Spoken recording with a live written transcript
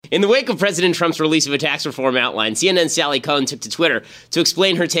In the wake of President Trump's release of a tax reform outline, CNN's Sally Cohn took to Twitter to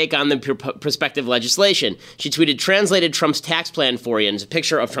explain her take on the prospective legislation. She tweeted, "Translated Trump's tax plan for you," and it's a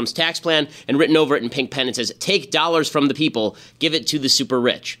picture of Trump's tax plan, and written over it in pink pen, it says, "Take dollars from the people, give it to the super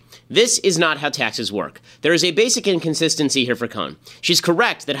rich." This is not how taxes work. There is a basic inconsistency here for Cohn. She's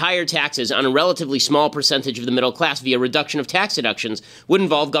correct that higher taxes on a relatively small percentage of the middle class via reduction of tax deductions would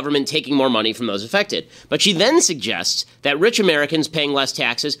involve government taking more money from those affected. But she then suggests that rich Americans paying less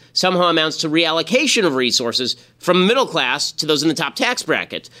taxes somehow amounts to reallocation of resources from middle class to those in the top tax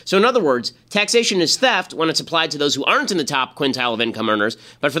bracket. So in other words, taxation is theft when it's applied to those who aren't in the top quintile of income earners,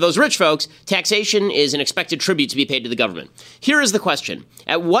 but for those rich folks, taxation is an expected tribute to be paid to the government. Here is the question.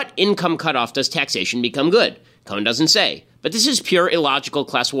 At what income cutoff does taxation become good? Cohn doesn't say. But this is pure illogical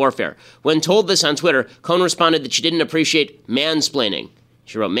class warfare. When told this on Twitter, Cohn responded that she didn't appreciate mansplaining.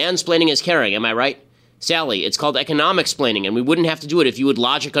 She wrote, "Mansplaining is caring, am I right? Sally, it's called economic-splaining, and we wouldn't have to do it if you would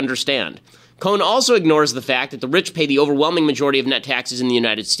logic understand." Cohn also ignores the fact that the rich pay the overwhelming majority of net taxes in the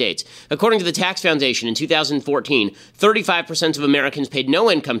United States. According to the Tax Foundation, in 2014, 35% of Americans paid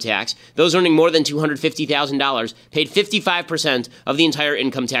no income tax. Those earning more than $250,000 paid 55% of the entire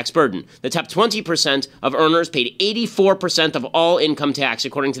income tax burden. The top 20% of earners paid 84% of all income tax,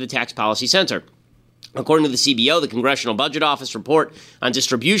 according to the Tax Policy Center. According to the CBO, the Congressional Budget Office report on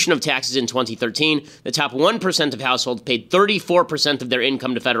distribution of taxes in 2013, the top 1% of households paid 34% of their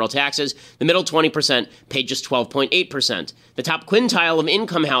income to federal taxes. The middle 20% paid just 12.8%. The top quintile of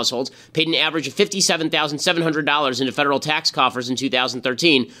income households paid an average of $57,700 into federal tax coffers in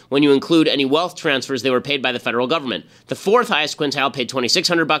 2013 when you include any wealth transfers they were paid by the federal government. The fourth highest quintile paid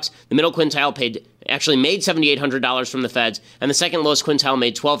 $2,600. The middle quintile made $7,800 from the feds, and the second lowest quintile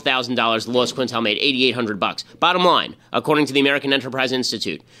made $12,000. The lowest quintile made $8,800. Bottom line, according to the American Enterprise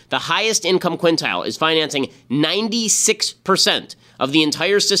Institute, the highest income quintile is financing 96% of the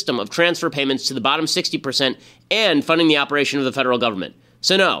entire system of transfer payments to the bottom 60% and funding the operation of the federal government.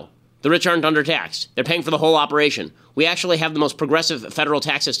 So no, the rich aren't undertaxed. They're paying for the whole operation. We actually have the most progressive federal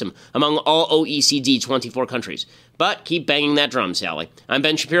tax system among all OECD 24 countries. But keep banging that drum, Sally. I'm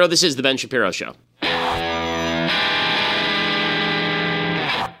Ben Shapiro. This is The Ben Shapiro Show.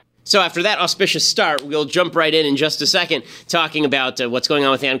 So after that auspicious start, we'll jump right in just a second, talking about what's going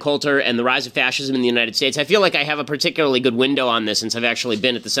on with Ann Coulter and the rise of fascism in the United States. I feel like I have a particularly good window on this since I've actually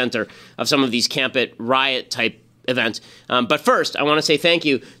been at the center of some of these Camp It riot-type event. But first, I want to say thank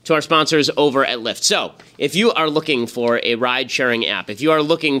you to our sponsors over at Lyft. So, if you are looking for a ride-sharing app, if you are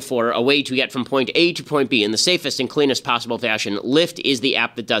looking for a way to get from point A to point B in the safest and cleanest possible fashion, Lyft is the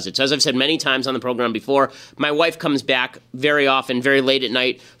app that does it. So, as I've said many times on the program before, my wife comes back very often, very late at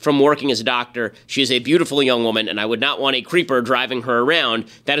night from working as a doctor. She is a beautiful young woman, and I would not want a creeper driving her around.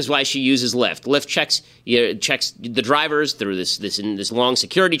 That is why she uses Lyft. Lyft checks the drivers through this long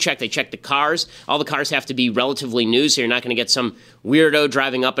security check. They check the cars. All the cars have to be relatively new, so you're not going to get some weirdo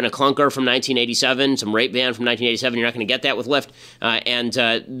driving up in a clunker from 1987, some rape van from 1987. You're not going to get that with Lyft.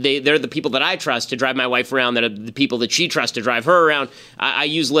 They're the people that I trust to drive my wife around, that are the people that she trusts to drive her around. I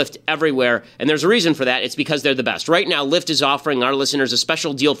use Lyft everywhere, and there's a reason for that. It's because they're the best. Right now, Lyft is offering our listeners a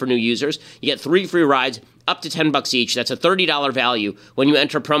special deal for new users. You get 3 free rides up to $10 each. That's a $30 value when you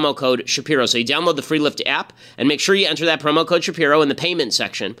enter promo code Shapiro. So you download the free Lyft app and make sure you enter that promo code Shapiro in the payment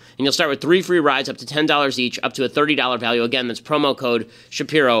section. And you'll start with 3 free rides up to $10 each, up to a $30 value. Again, that's promo code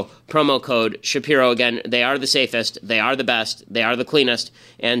Shapiro, promo code Shapiro. Again, they are the safest, they are the best, they are the cleanest.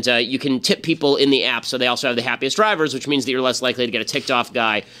 And you can tip people in the app, so they also have the happiest drivers, which means that you're less likely to get a ticked off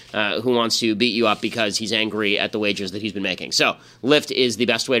guy who wants to beat you up because he's angry at the wages that he's been making. So Lyft is the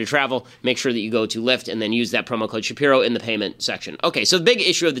best way to travel. Make sure that you go to Lyft and then use that promo code Shapiro in the payment section. Okay, so the big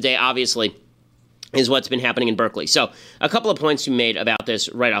issue of the day, obviously, is what's been happening in Berkeley. So a couple of points you made about this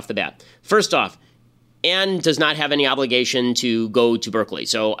right off the bat. First off, Ann does not have any obligation to go to Berkeley.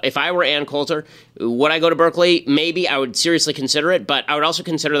 So if I were Ann Coulter, would I go to Berkeley? Maybe. I would seriously consider it, but I would also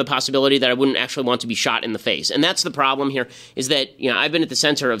consider the possibility that I wouldn't actually want to be shot in the face. And that's the problem here, is that, I've been at the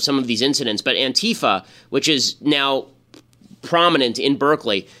center of some of these incidents, but Antifa, which is now prominent in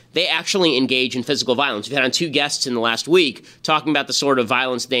Berkeley, they actually engage in physical violence. We've had on 2 guests in the last week talking about the sort of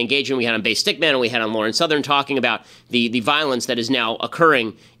violence they engage in. We had on Bay Stickman and we had on Lauren Southern talking about the violence that is now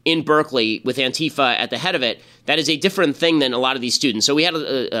occurring in Berkeley with Antifa at the head of it. That is a different thing than a lot of these students. So we had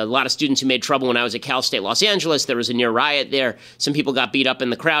a lot of students who made trouble when I was at Cal State Los Angeles. There was a near riot there. Some people got beat up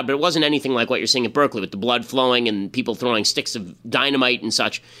in the crowd, but it wasn't anything like what you're seeing at Berkeley with the blood flowing and people throwing sticks of dynamite and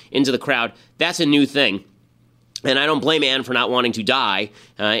such into the crowd. That's a new thing. And I don't blame Ann for not wanting to die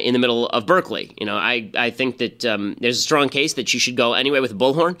in the middle of Berkeley. I think that there's a strong case that she should go anyway with a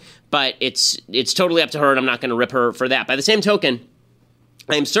bullhorn, but it's totally up to her, and I'm not going to rip her for that. By the same token,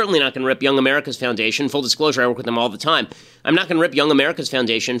 I am certainly not going to rip Young America's Foundation. Full disclosure, I work with them all the time. I'm not going to rip Young America's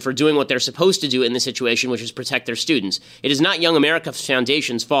Foundation for doing what they're supposed to do in this situation, which is protect their students. It is not Young America's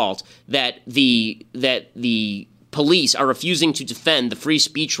Foundation's fault that the police are refusing to defend the free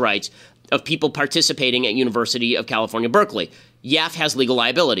speech rights of people participating at University of California, Berkeley. YAF has legal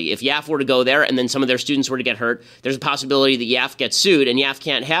liability. If YAF were to go there and then some of their students were to get hurt, there's a possibility that YAF gets sued, and YAF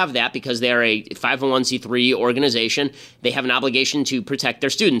can't have that because they're a 501c3 organization. They have an obligation to protect their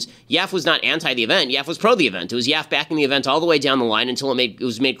students. YAF was not anti the event. YAF was pro the event. It was YAF backing the event all the way down the line until it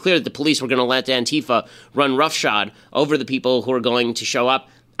was made clear that the police were going to let Antifa run roughshod over the people who are going to show up.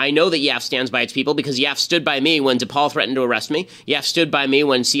 I know that YAF stands by its people because YAF stood by me when DePaul threatened to arrest me. YAF stood by me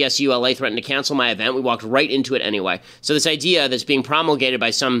when CSU LA threatened to cancel my event. We walked right into it anyway. So this idea that's being promulgated by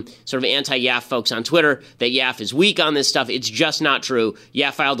some sort of anti-YAF folks on Twitter that YAF is weak on this stuff, it's just not true.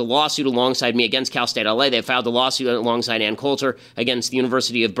 YAF filed a lawsuit alongside me against Cal State LA. They filed a lawsuit alongside Ann Coulter against the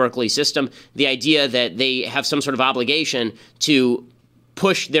University of Berkeley system. The idea that they have some sort of obligation to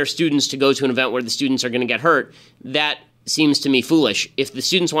push their students to go to an event where the students are going to get hurt, that seems to me foolish. If the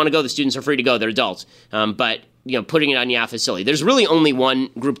students want to go, the students are free to go. They're adults. But putting it on YAF is silly. There's really only one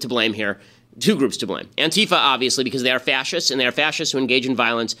group to blame here. Two groups to blame. Antifa, obviously, because they are fascists, and they are fascists who engage in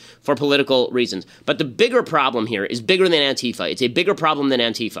violence for political reasons. But the bigger problem here is bigger than Antifa. It's a bigger problem than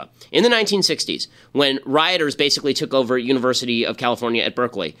Antifa. In the 1960s, when rioters basically took over University of California at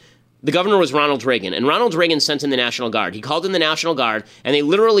Berkeley, the governor was Ronald Reagan, and Ronald Reagan sent in the National Guard. He called in the National Guard, and they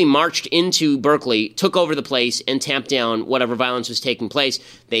literally marched into Berkeley, took over the place, and tamped down whatever violence was taking place.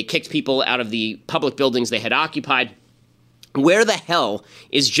 They kicked people out of the public buildings they had occupied. Where the hell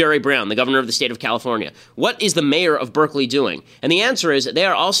is Jerry Brown, the governor of the state of California? What is the mayor of Berkeley doing? And the answer is they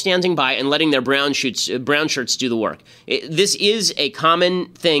are all standing by and letting their brown shirts do the work. This is a common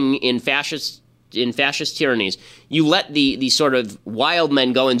thing in fascist tyrannies. You let the sort of wild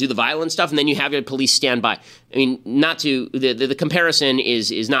men go and do the violent stuff, and then you have your police stand by. I mean, the comparison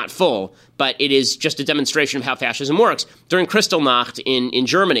is not full, but it is just a demonstration of how fascism works. During Kristallnacht in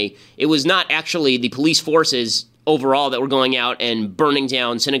Germany, it was not actually the police forces overall that were going out and burning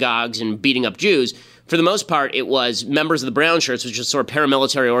down synagogues and beating up Jews. For the most part, it was members of the Brown Shirts, which is a sort of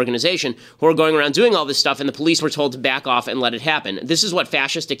paramilitary organization, who were going around doing all this stuff, and the police were told to back off and let it happen. This is what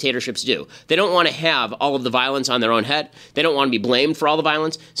fascist dictatorships do. They don't want to have all of the violence on their own head. They don't want to be blamed for all the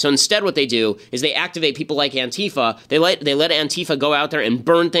violence. So instead what they do is they activate people like Antifa. They let Antifa go out there and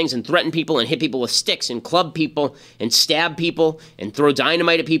burn things and threaten people and hit people with sticks and club people and stab people and throw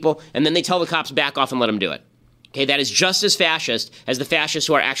dynamite at people, and then they tell the cops back off and let them do it. Okay, that is just as fascist as the fascists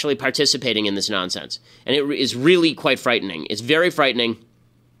who are actually participating in this nonsense. And it is really quite frightening. It's very frightening.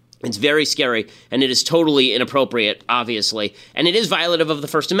 It's very scary, and it is totally inappropriate, obviously. And it is violative of the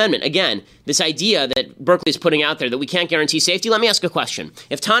First Amendment. Again, this idea that Berkeley is putting out there that we can't guarantee safety, let me ask a question.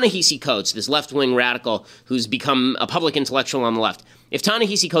 If Ta-Nehisi Coates, this left-wing radical who's become a public intellectual on the left, if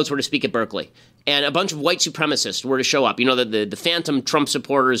Ta-Nehisi Coates were to speak at Berkeley, and a bunch of white supremacists were to show up, the phantom Trump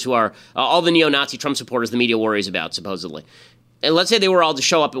supporters who are all the neo-Nazi Trump supporters the media worries about, supposedly. And let's say they were all to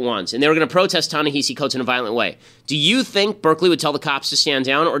show up at once, and they were going to protest Ta-Nehisi Coates in a violent way. Do you think Berkeley would tell the cops to stand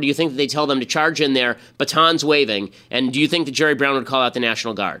down, or do you think that they tell them to charge in there, batons waving, and do you think that Jerry Brown would call out the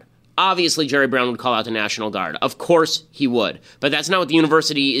National Guard? Obviously, Jerry Brown would call out the National Guard. Of course he would. But that's not what the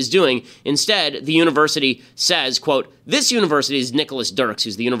university is doing. Instead, the university says, quote, this university is Nicholas Dirks,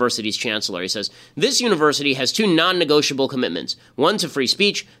 who's the university's chancellor. He says, this university has two non-negotiable commitments, one to free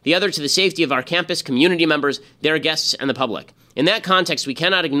speech, the other to the safety of our campus, community members, their guests, and the public. In that context, we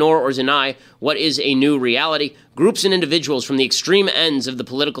cannot ignore or deny what is a new reality. Groups and individuals from the extreme ends of the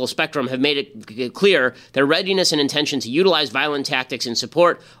political spectrum have made it clear their readiness and intention to utilize violent tactics in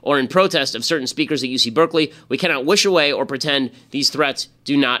support or in protest of certain speakers at UC Berkeley. We cannot wish away or pretend these threats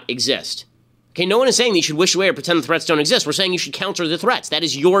do not exist. Okay, no one is saying that you should wish away or pretend the threats don't exist. We're saying you should counter the threats. That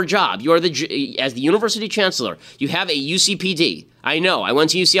is your job. You are as the university chancellor, you have a UCPD. I know, I went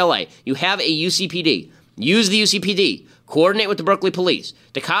to UCLA. You have a UCPD. Use the UCPD. Coordinate with the Berkeley police.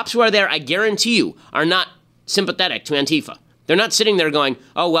 The cops who are there, I guarantee you, are not sympathetic to Antifa. They're not sitting there going,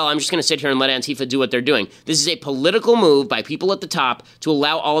 oh, well, I'm just going to sit here and let Antifa do what they're doing. This is a political move by people at the top to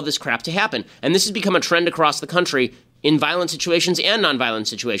allow all of this crap to happen. And this has become a trend across the country in violent situations and nonviolent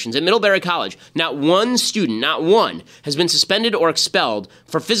situations. At Middlebury College, not one student, not one, has been suspended or expelled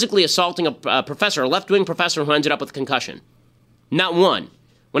for physically assaulting a professor, a left-wing professor who ended up with a concussion. Not one.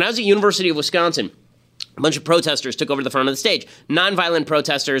 When I was at University of Wisconsin, a bunch of protesters took over the front of the stage. Nonviolent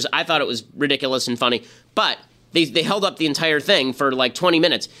protesters. I thought it was ridiculous and funny. But They held up the entire thing for like 20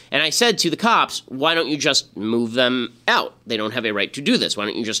 minutes. And I said to the cops, why don't you just move them out? They don't have a right to do this. Why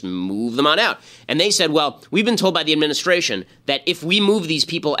don't you just move them on out? And they said, well, we've been told by the administration that if we move these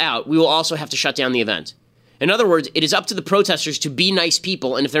people out, we will also have to shut down the event. In other words, it is up to the protesters to be nice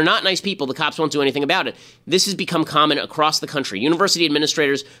people, and if they're not nice people, the cops won't do anything about it. This has become common across the country. University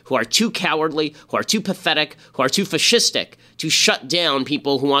administrators who are too cowardly, who are too pathetic, who are too fascistic to shut down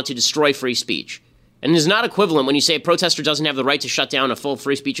people who want to destroy free speech. And it is not equivalent when you say a protester doesn't have the right to shut down a full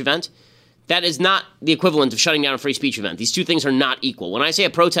free speech event. That is not the equivalent of shutting down a free speech event. These two things are not equal. When I say a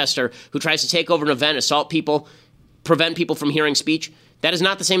protester who tries to take over an event, assault people, prevent people from hearing speech, that is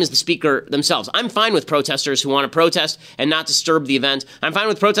not the same as the speaker themselves. I'm fine with protesters who want to protest and not disturb the event. I'm fine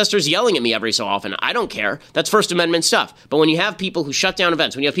with protesters yelling at me every so often. I don't care. That's First Amendment stuff. But when you have people who shut down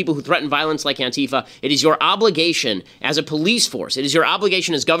events, when you have people who threaten violence like Antifa, it is your obligation as a police force, it is your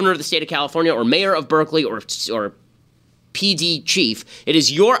obligation as governor of the state of California or mayor of Berkeley or PD chief, it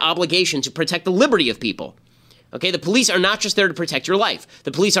is your obligation to protect the liberty of people. Okay, the police are not just there to protect your life.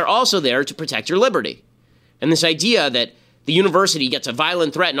 The police are also there to protect your liberty. And this idea that the university gets a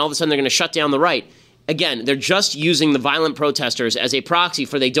violent threat and all of a sudden they're going to shut down the right. Again, they're just using the violent protesters as a proxy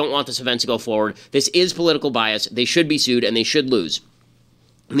for they don't want this event to go forward. This is political bias. They should be sued and they should lose.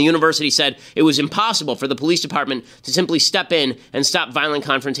 And the university said it was impossible for the police department to simply step in and stop violent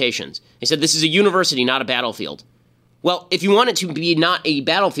confrontations. They said this is a university, not a battlefield. Well, if you want it to be not a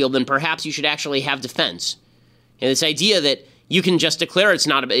battlefield, then perhaps you should actually have defense. And this idea that you can just declare it's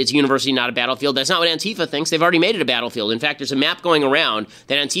a university, not a battlefield. That's not what Antifa thinks. They've already made it a battlefield. In fact, there's a map going around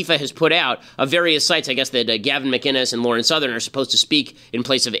that Antifa has put out of various sites. I guess that Gavin McInnes and Lauren Southern are supposed to speak in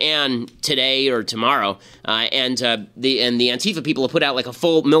place of Ann today or tomorrow. And the Antifa people have put out like a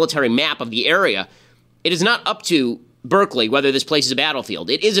full military map of the area. It is not up to Berkeley whether this place is a battlefield.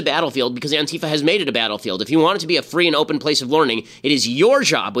 It is a battlefield because Antifa has made it a battlefield. If you want it to be a free and open place of learning, it is your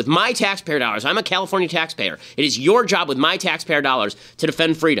job with my taxpayer dollars. I'm a California taxpayer. It is your job with my taxpayer dollars to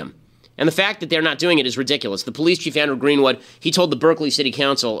defend freedom. And the fact that they're not doing it is ridiculous. The police chief, Andrew Greenwood, he told the Berkeley City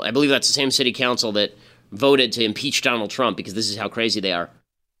Council, I believe that's the same city council that voted to impeach Donald Trump because this is how crazy they are.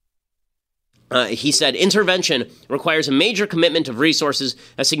 He said, intervention requires a major commitment of resources,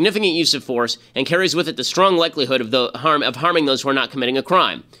 a significant use of force, and carries with it the strong likelihood of harming those who are not committing a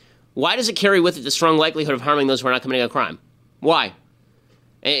crime. Why does it carry with it the strong likelihood of harming those who are not committing a crime? Why?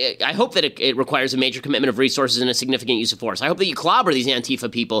 I hope that it requires a major commitment of resources and a significant use of force. I hope that you clobber these Antifa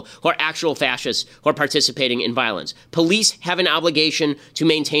people who are actual fascists who are participating in violence. Police have an obligation to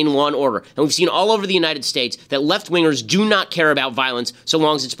maintain law and order. And we've seen all over the United States that left-wingers do not care about violence so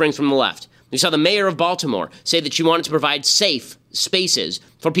long as it springs from the left. We saw the mayor of Baltimore say that she wanted to provide safe spaces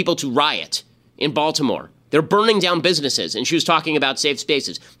for people to riot in Baltimore. They're burning down businesses, and she was talking about safe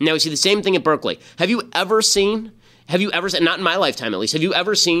spaces. Now we see the same thing at Berkeley. Have you ever seen, not in my lifetime at least, have you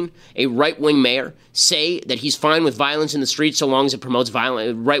ever seen a right-wing mayor say that he's fine with violence in the streets so long as it promotes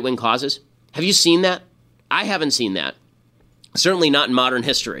violent right-wing causes? Have you seen that? I haven't seen that. Certainly not in modern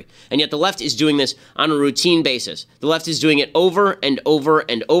history. And yet the left is doing this on a routine basis. The left is doing it over and over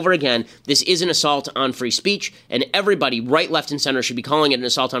and over again. This is an assault on free speech, and everybody, right, left, and center, should be calling it an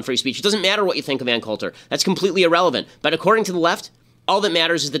assault on free speech. It doesn't matter what you think of Ann Coulter. That's completely irrelevant. But according to the left, all that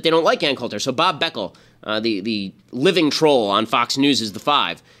matters is that they don't like Ann Coulter. So Bob Beckel, the living troll on Fox News' The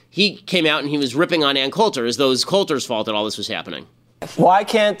Five, he came out and he was ripping on Ann Coulter as though it was Coulter's fault that all this was happening. Why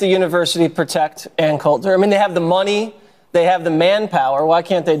can't the university protect Ann Coulter? I mean, they have the money. They have the manpower. Why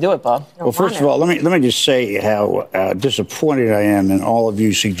can't they do it, Bob? Well, first of all, let me just say how disappointed I am in all of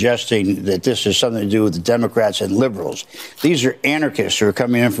you suggesting that this has something to do with the Democrats and liberals. These are anarchists who are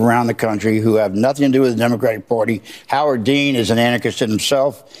coming in from around the country who have nothing to do with the Democratic Party. Howard Dean is an anarchist in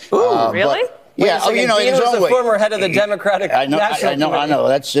himself. Ooh, really? Yeah, Dean was the former head of the Democratic National Committee. I know.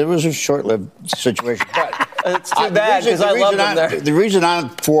 It was a short-lived situation. But it's too bad because I love him there. The reason I'm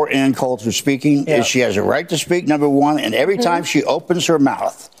for Ann Coulter speaking is she has a right to speak, number one, and every time she opens her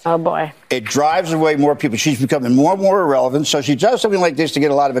mouth, oh boy, it drives away more people. She's becoming more and more irrelevant, so she does something like this to get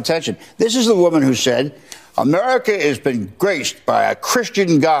a lot of attention. This is the woman who said, America has been graced by a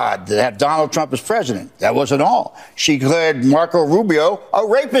Christian God to have Donald Trump as president. That wasn't all. She declared Marco Rubio a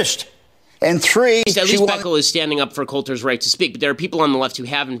rapist. And three, at least Beckel is standing up for Coulter's right to speak, but there are people on the left who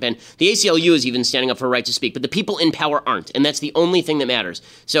haven't been. The ACLU is even standing up for a right to speak, but the people in power aren't, and that's the only thing that matters.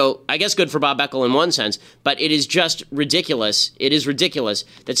 So I guess good for Bob Beckel in one sense, but it is just ridiculous. It is ridiculous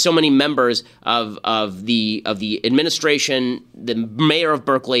that so many members of the administration, the mayor of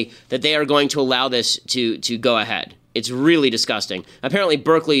Berkeley, that they are going to allow this to go ahead. It's really disgusting. Apparently,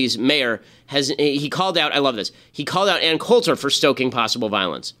 Berkeley's mayor he called out. I love this. He called out Ann Coulter for stoking possible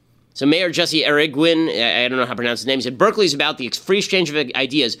violence. So Mayor Jesse Eriguin, I don't know how to pronounce his name, he said, Berkeley's about the free exchange of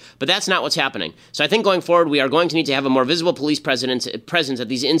ideas, but that's not what's happening. So I think going forward, we are going to need to have a more visible police presence at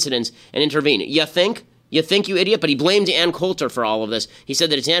these incidents and intervene. You think? You think, you idiot? But he blamed Ann Coulter for all of this. He said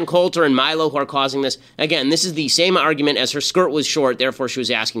that it's Ann Coulter and Milo who are causing this. Again, this is the same argument as her skirt was short, therefore she was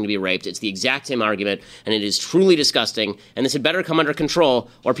asking to be raped. It's the exact same argument, and it is truly disgusting. And this had better come under control,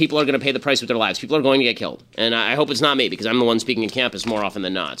 or people are going to pay the price with their lives. People are going to get killed. And I hope it's not me, because I'm the one speaking on campus more often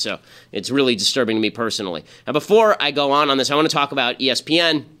than not. So it's really disturbing to me personally. Now, before I go on this, I want to talk about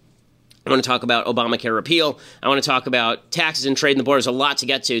ESPN. I want to talk about Obamacare repeal. I want to talk about taxes and trade and the border. There's a lot to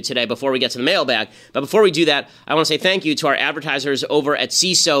get to today before we get to the mailbag. But before we do that, I want to say thank you to our advertisers over at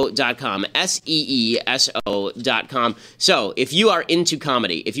seeso.com, SEESO.com. So if you are into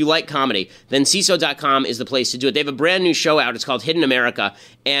comedy, if you like comedy, then seeso.com is the place to do it. They have a brand new show out. It's called Hidden America,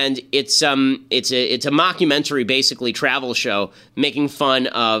 and it's a mockumentary, basically, travel show making fun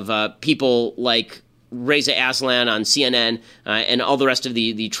of people like Reza Aslan on CNN and all the rest of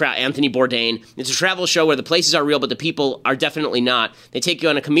the Anthony Bourdain. It's a travel show where the places are real, but the people are definitely not. They take you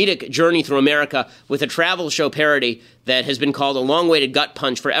on a comedic journey through America with a travel show parody that has been called a long-awaited gut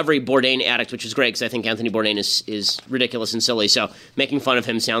punch for every Bourdain addict, which is great because I think Anthony Bourdain is ridiculous and silly. So making fun of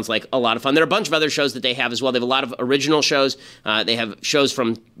him sounds like a lot of fun. There are a bunch of other shows that they have as well. They have a lot of original shows. They have shows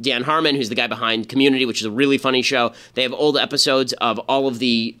from Dan Harmon, who's the guy behind Community, which is a really funny show. They have old episodes of all of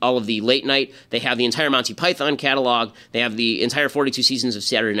the late night. They have the entire Monty Python catalog. They have the entire 42 seasons of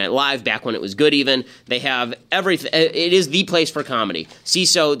Saturday Night Live, back when it was good even. They have everything. It is the place for comedy.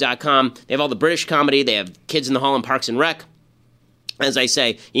 Seeso.com. They have all the British comedy. They have Kids in the Hall and Parks and Rec. As I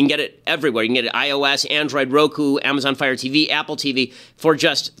say, you can get it everywhere. You can get it iOS, Android, Roku, Amazon Fire TV, Apple TV for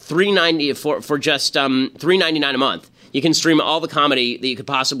just $3.99 a month. You can stream all the comedy that you could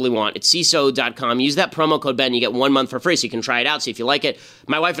possibly want. It's seeso.com. Use that promo code Ben. You get 1 month for free, so you can try it out, see if you like it.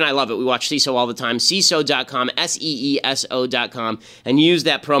 My wife and I love it. We watch Seeso all the time. Seeso.com, SEESO.com, and use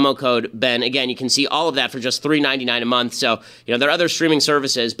that promo code Ben. Again, you can see all of that for just $3.99 a month. So, there are other streaming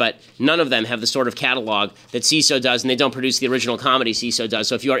services, but none of them have the sort of catalog that Seeso does, and they don't produce the original comedy Seeso does.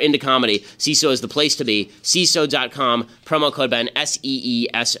 So if you are into comedy, Seeso is the place to be. Seeso.com, promo code Ben,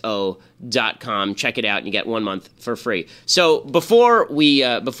 SEESO.com. Check it out, and you get 1 month for free. So before we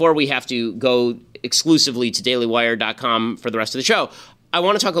have to go exclusively to dailywire.com for the rest of the show, I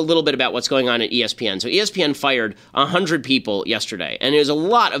want to talk a little bit about what's going on at ESPN. So ESPN fired 100 people yesterday, and there's a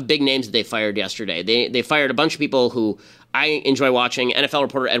lot of big names that they fired yesterday. They fired a bunch of people who I enjoy watching. NFL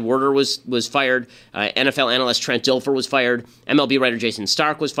reporter Ed Werder was fired. NFL analyst Trent Dilfer was fired. MLB writer Jason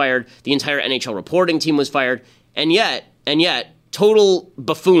Stark was fired. The entire NHL reporting team was fired. And yet, total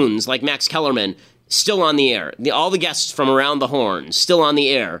buffoons like Max Kellerman still on the air. All the guests from around the horn still on the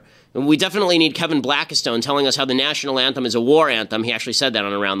air. And we definitely need Kevin Blackistone telling us how the national anthem is a war anthem. He actually said that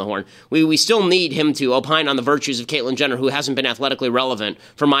on Around the Horn. We still need him to opine on the virtues of Caitlyn Jenner, who hasn't been athletically relevant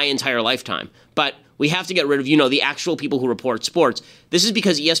for my entire lifetime. But we have to get rid of, the actual people who report sports. This is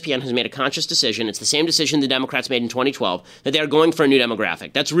because ESPN has made a conscious decision. It's the same decision the Democrats made in 2012, that they are going for a new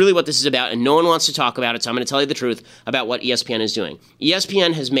demographic. That's really what this is about, and no one wants to talk about it, so I'm going to tell you the truth about what ESPN is doing.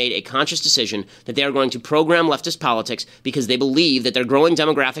 ESPN has made a conscious decision that they are going to program leftist politics because they believe that their growing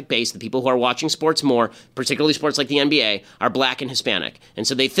demographic base, the people who are watching sports more, particularly sports like the NBA, are black and Hispanic. And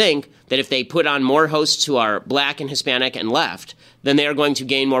so they think that if they put on more hosts who are black and Hispanic and left, then they are going to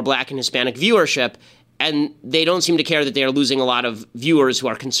gain more black and Hispanic viewership, and they don't seem to care that they are losing a lot of viewers who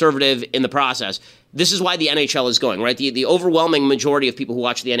are conservative in the process. This is why the NHL is going, right? The overwhelming majority of people who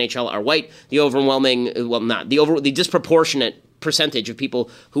watch the NHL are white. The disproportionate percentage of people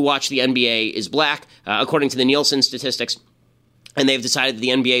who watch the NBA is black, according to the Nielsen statistics. And they've decided that the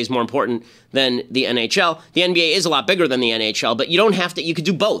NBA is more important than the NHL. The NBA is a lot bigger than the NHL, but you don't have to, you could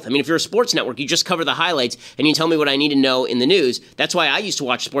do both. I mean, if you're a sports network, you just cover the highlights and you tell me what I need to know in the news. That's why I used to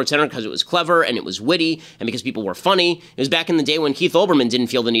watch SportsCenter, because it was clever and it was witty and because people were funny. It was back in the day when Keith Olbermann didn't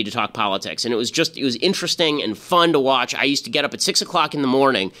feel the need to talk politics, and it was interesting and fun to watch. I used to get up at 6 o'clock in the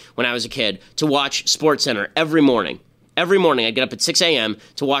morning when I was a kid to watch SportsCenter every morning. Every morning I'd get up at 6 a.m.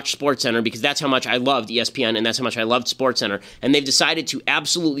 to watch SportsCenter because that's how much I loved ESPN and that's how much I loved SportsCenter. And they've decided to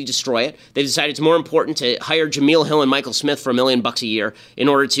absolutely destroy it. They've decided it's more important to hire Jameel Hill and Michael Smith for $1 million a year in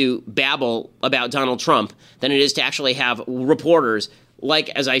order to babble about Donald Trump than it is to actually have reporters like,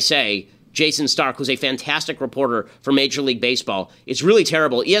 as I say, Jason Stark, who's a fantastic reporter for Major League Baseball. It's really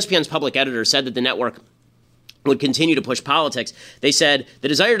terrible. ESPN's public editor said that the network would continue to push politics. They said, the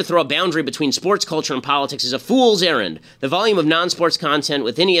desire to throw a boundary between sports culture and politics is a fool's errand. The volume of non-sports content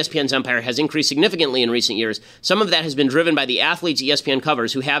within ESPN's empire has increased significantly in recent years. Some of that has been driven by the athletes ESPN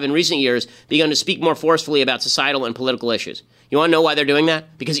covers, who have in recent years begun to speak more forcefully about societal and political issues. You want to know why they're doing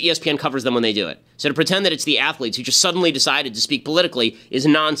that? Because ESPN covers them when they do it. So to pretend that it's the athletes who just suddenly decided to speak politically is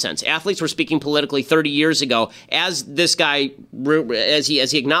nonsense. Athletes were speaking politically 30 years ago, as this guy, as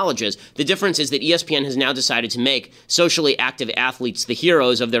he acknowledges. The difference is that ESPN has now decided to make socially active athletes the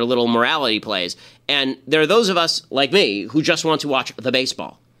heroes of their little morality plays. And there are those of us, like me, who just want to watch the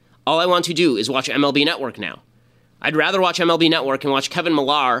baseball. All I want to do is watch MLB Network now. I'd rather watch MLB Network and watch Kevin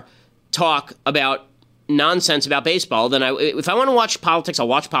Millar talk about nonsense about baseball than if I want to watch politics, I'll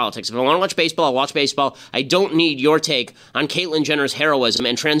watch politics. If I want to watch baseball, I'll watch baseball. I don't need your take on Caitlyn Jenner's heroism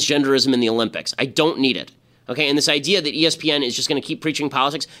and transgenderism in the Olympics. I don't need it. Okay, and this idea that ESPN is just going to keep preaching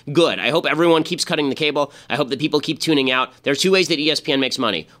politics, good. I hope everyone keeps cutting the cable. I hope that people keep tuning out. There are two ways that ESPN makes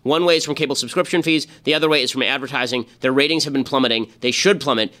money. One way is from cable subscription fees. The other way is from advertising. Their ratings have been plummeting. They should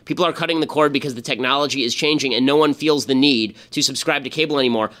plummet. People are cutting the cord because the technology is changing and no one feels the need to subscribe to cable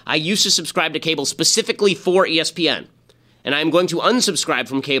anymore. I used to subscribe to cable specifically for ESPN. And I'm going to unsubscribe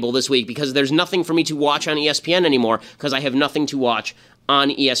from cable this week because there's nothing for me to watch on ESPN anymore because I have nothing to watch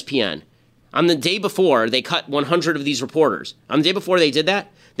on ESPN. On the day before, they cut 100 of these reporters. On the day before they did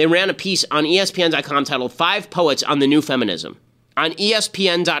that, they ran a piece on ESPN.com titled 5 Poets on the New Feminism. On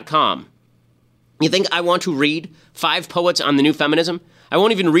ESPN.com. You think I want to read 5 poets on the new feminism? I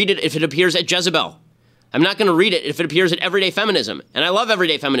won't even read it if it appears at Jezebel. I'm not going to read it if it appears at Everyday Feminism. And I love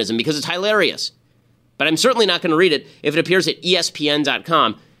Everyday Feminism because it's hilarious. But I'm certainly not going to read it if it appears at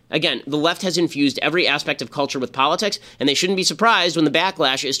ESPN.com. Again, the left has infused every aspect of culture with politics, and they shouldn't be surprised when the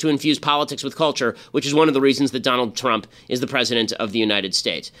backlash is to infuse politics with culture, which is one of the reasons that Donald Trump is the president of the United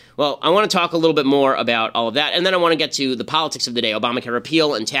States. Well, I want to talk a little bit more about all of that, and then I want to get to the politics of the day, Obamacare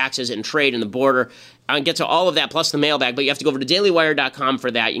repeal and taxes and trade and the border. I'll get to all of that plus the mailbag, but you have to go over to dailywire.com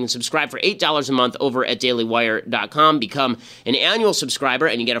for that. You can subscribe for $8 a month over at dailywire.com. Become an annual subscriber,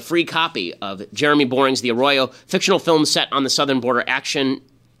 and you get a free copy of Jeremy Boring's The Arroyo, fictional film set on the southern border action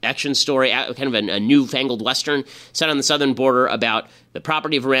story, kind of a newfangled Western set on the southern border about the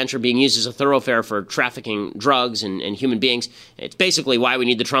property of a rancher being used as a thoroughfare for trafficking drugs and human beings. It's basically why we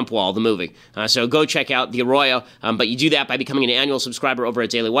need the Trump wall, the movie. So go check out The Arroyo, but you do that by becoming an annual subscriber over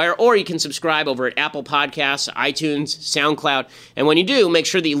at Daily Wire, or you can subscribe over at Apple Podcasts, iTunes, SoundCloud, and when you do, make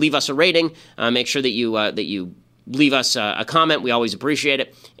sure that you leave us a rating, make sure that you leave us a comment. We always appreciate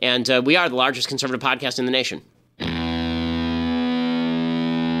it, and we are the largest conservative podcast in the nation.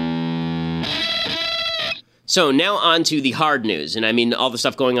 So now on to the hard news, and I mean all the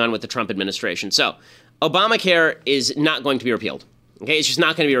stuff going on with the Trump administration. So Obamacare is not going to be repealed. Okay, it's just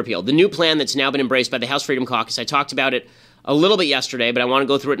not going to be repealed. The new plan that's now been embraced by the House Freedom Caucus, I talked about it a little bit yesterday, but I want to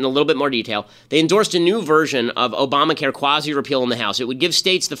go through it in a little bit more detail. They endorsed a new version of Obamacare quasi-repeal in the House. It would give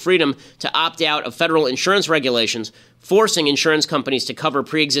states the freedom to opt out of federal insurance regulations, forcing insurance companies to cover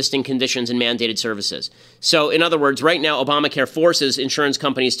pre-existing conditions and mandated services. So, in other words, right now, Obamacare forces insurance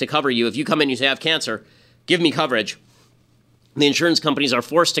companies to cover you. If you come in and you say, I have cancer, give me coverage. The insurance companies are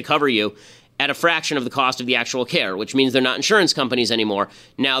forced to cover you at a fraction of the cost of the actual care, which means they're not insurance companies anymore.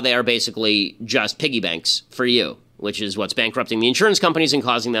 Now they are basically just piggy banks for you, which is what's bankrupting the insurance companies and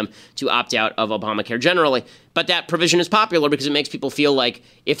causing them to opt out of Obamacare generally. But that provision is popular because it makes people feel like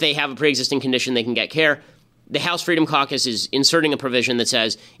if they have a pre-existing condition, they can get care. The House Freedom Caucus is inserting a provision that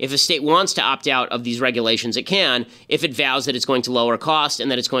says if a state wants to opt out of these regulations, it can, if it vows that it's going to lower cost and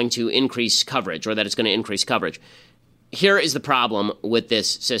that it's going to increase coverage, or that it's going to increase coverage. Here is the problem with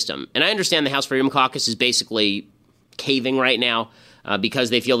this system. And I understand the House Freedom Caucus is basically caving right now because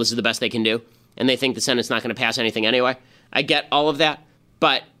they feel this is the best they can do, and they think the Senate's not going to pass anything anyway. I get all of that,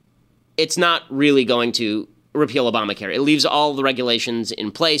 but it's not really going to repeal Obamacare. It leaves all the regulations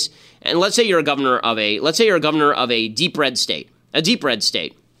in place. And let's say you're a governor of a deep red state.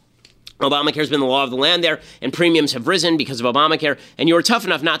 Obamacare's been the law of the land there, and premiums have risen because of Obamacare, and you were tough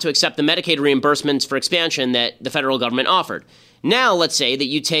enough not to accept the Medicaid reimbursements for expansion that the federal government offered. Now, let's say that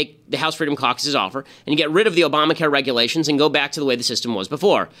you take the House Freedom Caucus's offer and you get rid of the Obamacare regulations and go back to the way the system was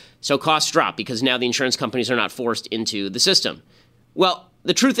before. So costs drop because now the insurance companies are not forced into the system. Well,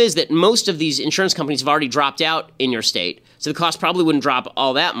 the truth is that most of these insurance companies have already dropped out in your state, so the cost probably wouldn't drop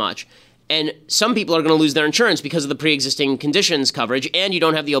all that much. And some people are going to lose their insurance because of the pre-existing conditions coverage, and you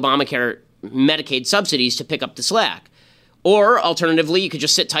don't have the Obamacare Medicaid subsidies to pick up the slack. Or, alternatively, you could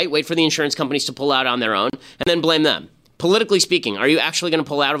just sit tight, wait for the insurance companies to pull out on their own, and then blame them. Politically speaking, are you actually going to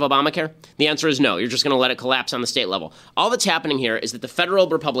pull out of Obamacare? The answer is no. You're just going to let it collapse on the state level. All that's happening here is that the federal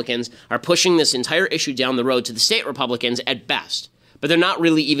Republicans are pushing this entire issue down the road to the state Republicans at best. But they're not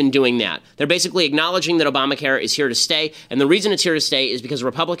really even doing that. They're basically acknowledging that Obamacare is here to stay, and the reason it's here to stay is because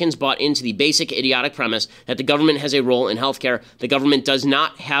Republicans bought into the basic idiotic premise that the government has a role in healthcare. The government does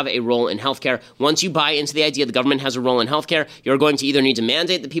not have a role in healthcare. Once you buy into the idea the government has a role in healthcare, you're going to either need to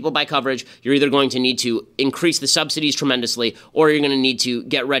mandate that people buy coverage, you're either going to need to increase the subsidies tremendously, or you're going to need to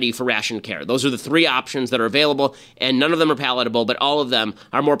get ready for rationed care. Those are the three options that are available, and none of them are palatable, but all of them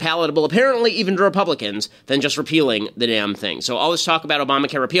are more palatable, apparently even to Republicans, than just repealing the damn thing. So all this talk about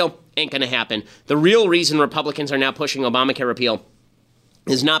Obamacare repeal ain't going to happen. The real reason Republicans are now pushing Obamacare repeal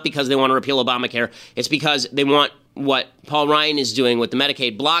is not because they want to repeal Obamacare. It's because they want what Paul Ryan is doing with the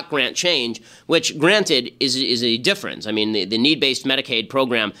Medicaid block grant change, which, granted, is a difference. I mean, the need-based Medicaid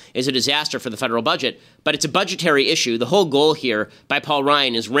program is a disaster for the federal budget, but it's a budgetary issue. The whole goal here by Paul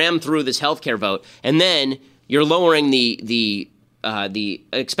Ryan is ram through this health care vote, and then you're lowering the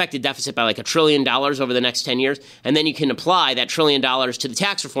expected deficit by like $1 trillion over the next 10 years, and then you can apply that $1 trillion to the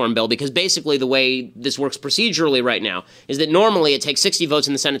tax reform bill, because basically the way this works procedurally right now is that normally it takes 60 votes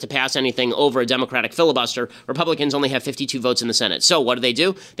in the Senate to pass anything over a Democratic filibuster. Republicans only have 52 votes in the Senate. So what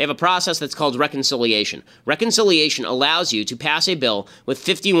do? They have a process that's called reconciliation. Reconciliation allows you to pass a bill with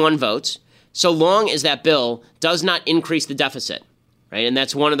 51 votes so long as that bill does not increase the deficit, right? And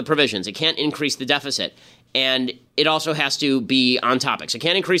that's one of the provisions. It can't increase the deficit. And it also has to be on topic. So it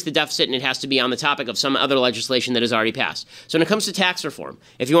can't increase the deficit, and it has to be on the topic of some other legislation that has already passed. So when it comes to tax reform,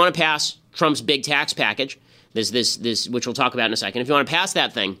 if you want to pass Trump's big tax package, this which we'll talk about in a second, if you want to pass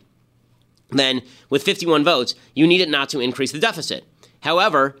that thing, then with 51 votes, you need it not to increase the deficit.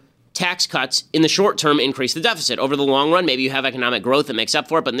 However, tax cuts in the short term increase the deficit. Over the long run, maybe you have economic growth that makes up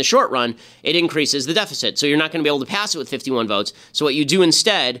for it, but in the short run, it increases the deficit. So you're not going to be able to pass it with 51 votes. So what you do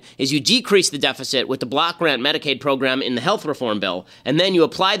instead is you decrease the deficit with the block grant Medicaid program in the health reform bill, and then you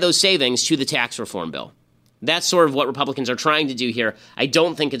apply those savings to the tax reform bill. That's sort of what Republicans are trying to do here. I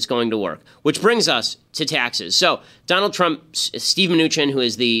don't think it's going to work. Which brings us to taxes. So Donald Trump, Steve Mnuchin, who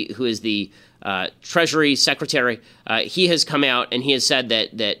is the Treasury Secretary, he has come out and he has said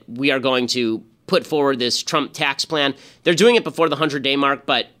that we are going to put forward this Trump tax plan. They're doing it before the 100-day mark,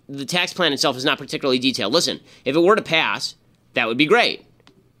 but the tax plan itself is not particularly detailed. Listen, if it were to pass, that would be great.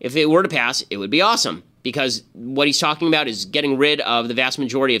 If it were to pass, it would be awesome, because what he's talking about is getting rid of the vast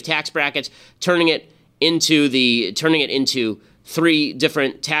majority of tax brackets, turning it into three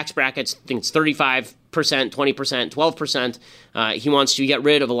different tax brackets. I think it's 35%, 20%, 12%. He wants to get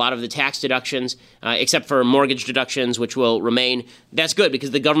rid of a lot of the tax deductions, except for mortgage deductions, which will remain. That's good,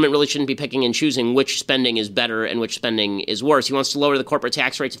 because the government really shouldn't be picking and choosing which spending is better and which spending is worse. He wants to lower the corporate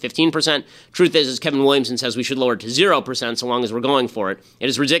tax rate to 15%. Truth is, as Kevin Williamson says, we should lower it to 0% so long as we're going for it. It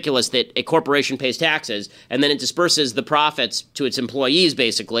is ridiculous that a corporation pays taxes and then it disperses the profits to its employees,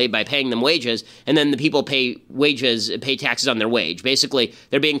 basically, by paying them wages, and then the people pay taxes on their wage. Basically,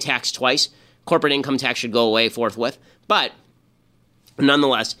 they're being taxed twice. Corporate income tax should go away forthwith. But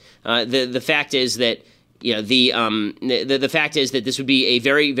nonetheless, the fact is that the fact is that this would be a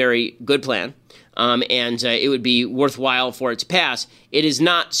very, very good plan, and it would be worthwhile for it to pass. It is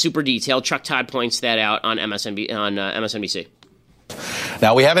not super detailed. Chuck Todd points that out on MSNBC.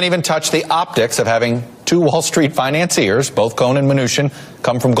 Now, we haven't even touched the optics of having two Wall Street financiers, both Cohn and Mnuchin,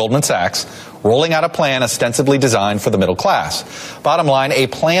 come from Goldman Sachs, rolling out a plan ostensibly designed for the middle class. Bottom line, a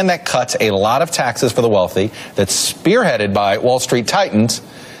plan that cuts a lot of taxes for the wealthy, that's spearheaded by Wall Street titans,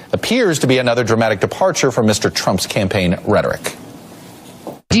 appears to be another dramatic departure from Mr. Trump's campaign rhetoric.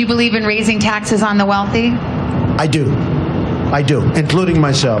 Do you believe in raising taxes on the wealthy? I do, including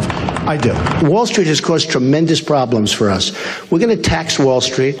myself. I do. Wall Street has caused tremendous problems for us. We're going to tax Wall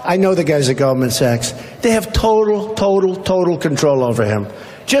Street. I know the guys at Goldman Sachs. They have total control over him.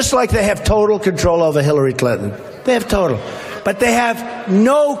 Just like they have total control over Hillary Clinton. They have total. But they have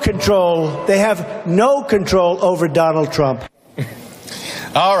no control. They have no control over Donald Trump.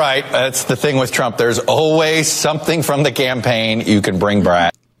 All right. That's the thing with Trump. There's always something from the campaign you can bring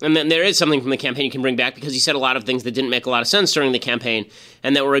back. And then there is something from the campaign you can bring back, because he said a lot of things that didn't make a lot of sense during the campaign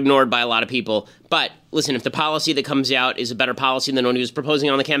and that were ignored by a lot of people. But listen, if the policy that comes out is a better policy than what he was proposing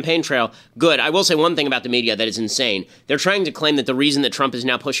on the campaign trail, good. I will say one thing about the media that is insane. They're trying to claim that the reason that Trump is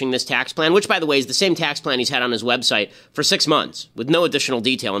now pushing this tax plan, which, by the way, is the same tax plan he's had on his website for 6 months with no additional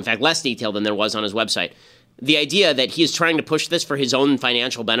detail, in fact, less detail than there was on his website. The idea that he is trying to push this for his own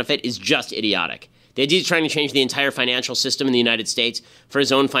financial benefit is just idiotic. The idea of trying to change the entire financial system in the United States for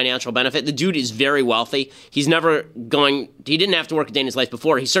his own financial benefit. The dude is very wealthy. He didn't have to work a day in his life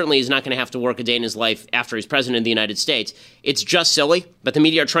before. He certainly is not going to have to work a day in his life after he's president of the United States. It's just silly, but the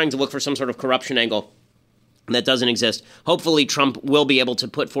media are trying to look for some sort of corruption angle that doesn't exist. Hopefully Trump will be able to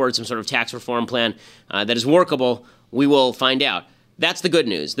put forward some sort of tax reform plan that is workable. We will find out. That's the good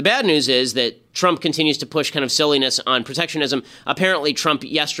news. The bad news is that Trump continues to push kind of silliness on protectionism. Apparently, Trump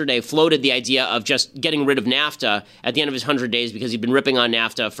yesterday floated the idea of just getting rid of NAFTA at the end of his 100 days because he'd been ripping on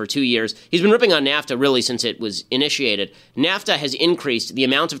NAFTA for 2 years. He's been ripping on NAFTA really since it was initiated. NAFTA has increased the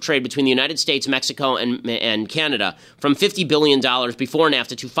amount of trade between the United States, Mexico, and Canada from $50 billion before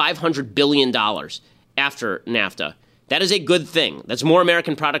NAFTA to $500 billion after NAFTA. That is a good thing. That's more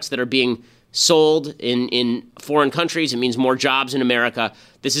American products that are being sold in foreign countries. It means more jobs in America.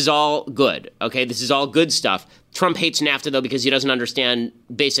 This is all good, okay? This is all good stuff. Trump hates NAFTA, though, because he doesn't understand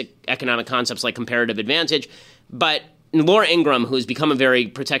basic economic concepts like comparative advantage. But Laura Ingraham, who's become a very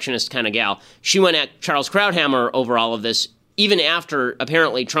protectionist kind of gal, she went at Charles Krauthammer over all of this, even after,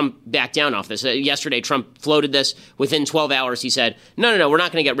 apparently, Trump backed down off this. Yesterday, Trump floated this. Within 12 hours, he said, no, we're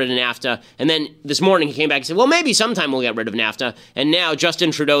not going to get rid of NAFTA. And then this morning, he came back and said, well, maybe sometime we'll get rid of NAFTA. And now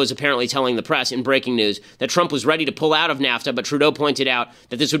Justin Trudeau is apparently telling the press in breaking news that Trump was ready to pull out of NAFTA, but Trudeau pointed out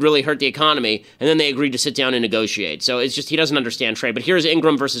that this would really hurt the economy, and then they agreed to sit down and negotiate. So it's just he doesn't understand trade. But here's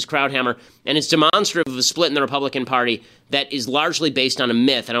Ingraham versus Krauthammer, and it's demonstrative of a split in the Republican Party that is largely based on a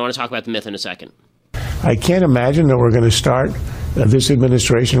myth, and I want to talk about the myth in a second. I can't imagine that we're going to start this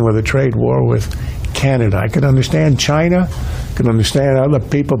administration with a trade war with Canada. I can understand China, can understand other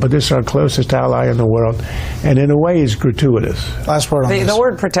people, but this is our closest ally in the world, and in a way is gratuitous. Last word on this. The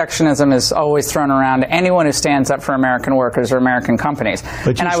word protectionism is always thrown around to anyone who stands up for American workers or American companies.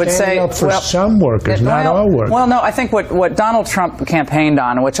 But and I would say up for some workers, not all workers. Well, no, I think what Donald Trump campaigned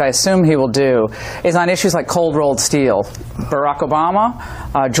on, which I assume he will do, is on issues like cold-rolled steel. Barack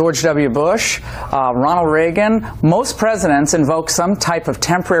Obama, George W. Bush, Ronald Reagan, most presidents invoke some type of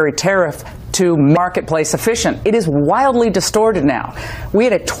temporary tariff to marketplace efficient. It is wildly distorted now. We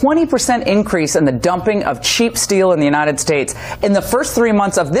had a 20% increase in the dumping of cheap steel in the United States in the first 3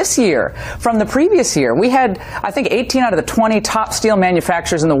 months of this year from the previous year. We had, I think, 18 out of the 20 top steel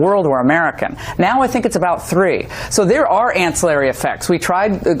manufacturers in the world were American. Now I think it's about 3. So there are ancillary effects. We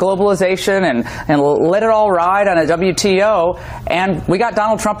tried globalization and let it all ride on a WTO, and we got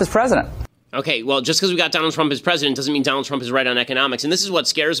Donald Trump as president. Okay, well, just because we got Donald Trump as president doesn't mean Donald Trump is right on economics. And this is what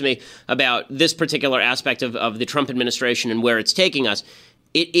scares me about this particular aspect of the Trump administration and where it's taking us.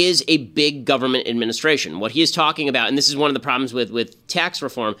 It is a big government administration. What he is talking about, and this is one of the problems with tax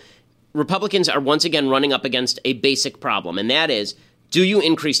reform, Republicans are once again running up against a basic problem, and that is, do you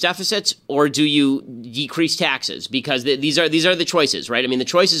increase deficits or do you decrease taxes? Because these are the choices, right? I mean, the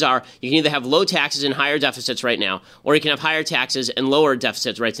choices are you can either have low taxes and higher deficits right now, or you can have higher taxes and lower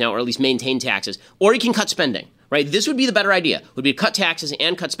deficits right now, or at least maintain taxes, or you can cut spending. Right? This would be the better idea, would be to cut taxes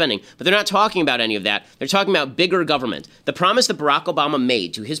and cut spending. But they're not talking about any of that. They're talking about bigger government. The promise that Barack Obama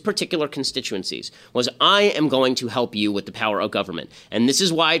made to his particular constituencies was, I am going to help you with the power of government. And this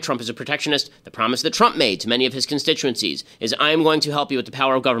is why Trump is a protectionist. The promise that Trump made to many of his constituencies is, I am going to help you with the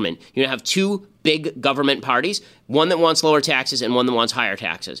power of government. You're going to have 2 big government parties, one that wants lower taxes and one that wants higher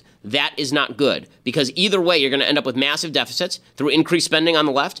taxes. That is not good, because either way, you're going to end up with massive deficits through increased spending on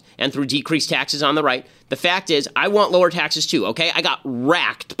the left and through decreased taxes on the right. The fact is, I want lower taxes too, okay? I got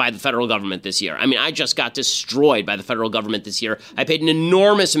racked by the federal government this year. I mean, I just got destroyed by the federal government this year. I paid an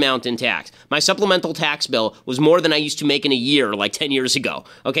enormous amount in tax. My supplemental tax bill was more than I used to make in a year like 10 years ago.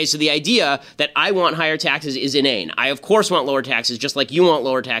 Okay, so the idea that I want higher taxes is inane. I, of course, want lower taxes, just like you want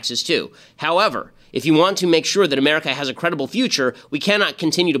lower taxes too. However, if you want to make sure that America has a credible future, we cannot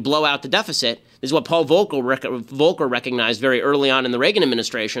continue to blow out the deficit. This is what Paul Volcker recognized very early on in the Reagan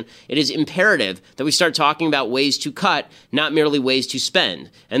administration. It is imperative that we start talking about ways to cut, not merely ways to spend.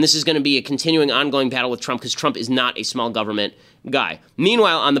 And this is going to be a continuing, ongoing battle with Trump, because Trump is not a small government guy.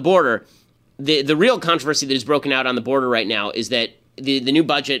 Meanwhile, on the border, the real controversy that is broken out on the border right now is that the new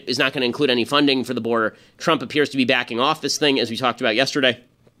budget is not going to include any funding for the border. Trump appears to be backing off this thing, as we talked about yesterday.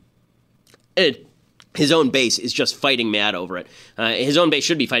 His own base is just fighting mad over it. His own base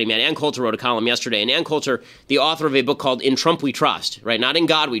should be fighting mad. Ann Coulter wrote a column yesterday, and Ann Coulter, the author of a book called In Trump We Trust, right? Not In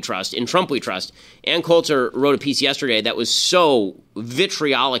God We Trust, In Trump We Trust. Ann Coulter wrote a piece yesterday that was so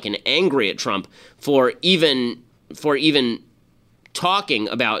vitriolic and angry at Trump for even talking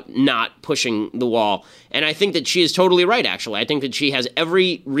about not pushing the wall. And I think that she is totally right, actually. I think that she has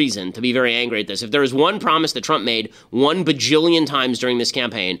every reason to be very angry at this. If there is one promise that Trump made 1 bajillion times during this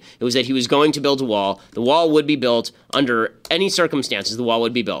campaign, it was that he was going to build a wall. The wall would be built under any circumstances. The wall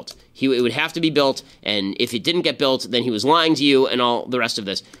would be built. It would have to be built, and if it didn't get built, then he was lying to you and all the rest of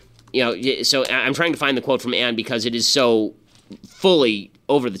this. You know, so I'm trying to find the quote from Ann because it is so fully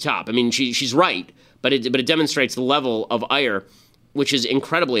over the top. I mean, she's right, but it demonstrates the level of ire, which is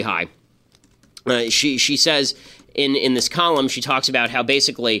incredibly high. She says in this column, she talks about how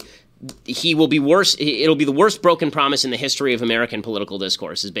basically he will be worse. It'll be the worst broken promise in the history of American political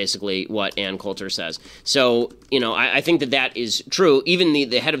discourse, is basically what Ann Coulter says. So, I think that is true. Even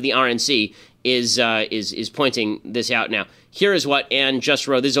the head of the RNC is pointing this out now. Here is what Ann just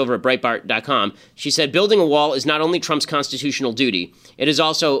wrote. This is over at Breitbart.com. She said, building a wall is not only Trump's constitutional duty, it is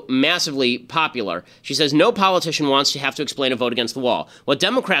also massively popular. She says, no politician wants to have to explain a vote against the wall. What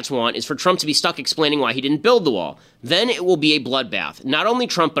Democrats want is for Trump to be stuck explaining why he didn't build the wall. Then it will be a bloodbath. Not only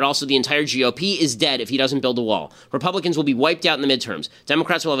Trump, but also the entire GOP is dead if he doesn't build a wall. Republicans will be wiped out in the midterms.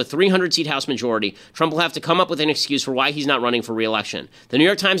 Democrats will have a 300-seat House majority. Trump will have to come up with an excuse for why he's not running for re-election. The New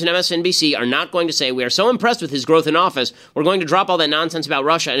York Times and MSNBC are not going to say, we are so impressed with his growth in office, we're going to drop all that nonsense about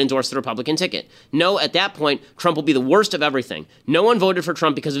Russia and endorse the Republican ticket. No, at that point, Trump will be the worst of everything. No one voted for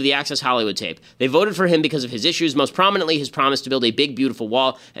Trump because of the Access Hollywood tape. They voted for him because of his issues, most prominently his promise to build a big, beautiful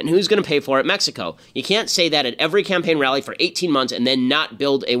wall. And who's going to pay for it? Mexico. You can't say that at every campaign rally for 18 months and then not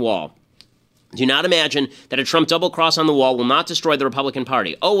build a wall. Do not imagine that a Trump double cross on the wall will not destroy the Republican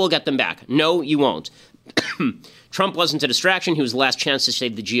Party. Oh, we'll get them back. No, you won't. Trump wasn't a distraction. He was the last chance to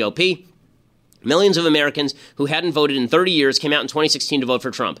save the GOP. Millions of Americans who hadn't voted in 30 years came out in 2016 to vote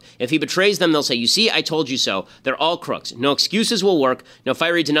for Trump. If he betrays them, they'll say, you see, I told you so. They're all crooks. No excuses will work. No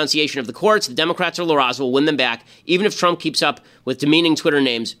fiery denunciation of the courts. The Democrats or LaRosa will win them back, even if Trump keeps up with demeaning Twitter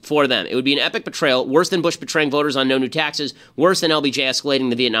names for them. It would be an epic betrayal, worse than Bush betraying voters on no new taxes, worse than LBJ escalating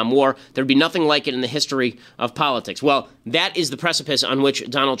the Vietnam War. There'd be nothing like it in the history of politics. Well, that is the precipice on which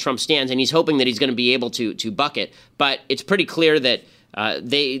Donald Trump stands, and he's hoping that he's going to be able to buck it. But it's pretty clear that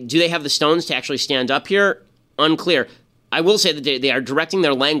they have the stones to actually stand up here? Unclear. I will say that they are directing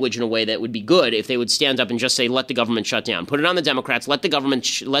their language in a way that would be good if they would stand up and just say, let the government shut down. Put it on the Democrats. Let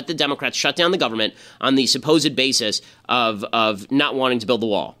the Democrats shut down the government on the supposed basis of not wanting to build the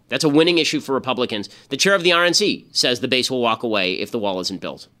wall. That's a winning issue for Republicans. The chair of the RNC says the base will walk away if the wall isn't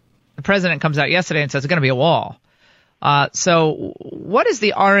built. The president comes out yesterday and says it's going to be a wall. So what is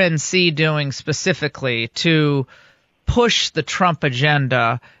the RNC doing specifically to push the Trump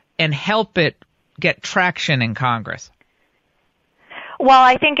agenda and help it get traction in Congress? Well,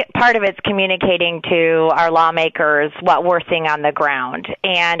 I think part of it's communicating to our lawmakers what we're seeing on the ground.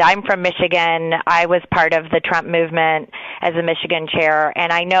 And I'm from Michigan. I was part of the Trump movement as a Michigan chair,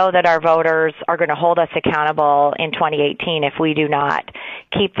 and I know that our voters are going to hold us accountable in 2018 if we do not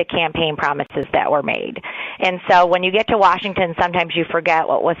keep the campaign promises that were made. And so when you get to Washington, sometimes you forget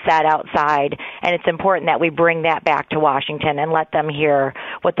what was said outside, and it's important that we bring that back to Washington and let them hear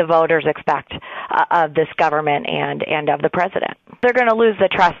what the voters expect of this government and of the president. They're going to lose the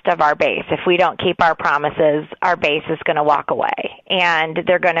trust of our base. If we don't keep our promises, our base is going to walk away. And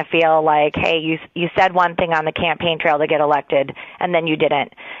they're going to feel like, hey, you said one thing on the campaign trail to get elected, and then you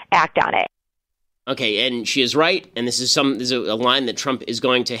didn't act on it. Okay, and she is right, and this is a line that Trump is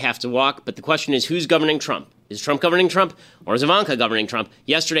going to have to walk, but the question is, who's governing Trump? Is Trump governing Trump, or is Ivanka governing Trump?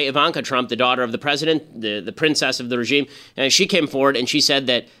 Yesterday, Ivanka Trump, the daughter of the president, the princess of the regime, she came forward and she said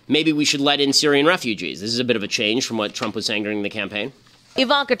that maybe we should let in Syrian refugees. This is a bit of a change from what Trump was saying during the campaign.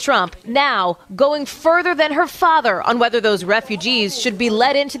 Ivanka Trump now going further than her father on whether those refugees should be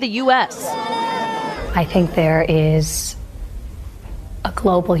let into the U.S. I think there is a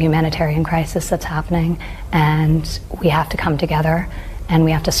global humanitarian crisis that's happening, and we have to come together and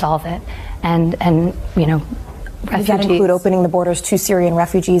we have to solve it. And you know, does that include opening the borders to Syrian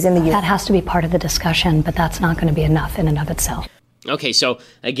refugees in the U.S.? That has to be part of the discussion, but that's not going to be enough in and of itself. Okay, so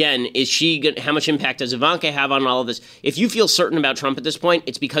again, how much impact does Ivanka have on all of this? If you feel certain about Trump at this point,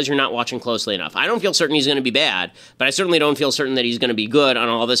 it's because you're not watching closely enough. I don't feel certain he's going to be bad, but I certainly don't feel certain that he's going to be good on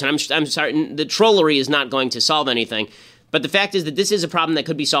all of this. And I'm sorry, the trollery is not going to solve anything. But the fact is that this is a problem that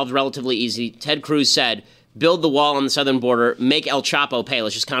could be solved relatively easy. Ted Cruz said, build the wall on the southern border, make El Chapo pay,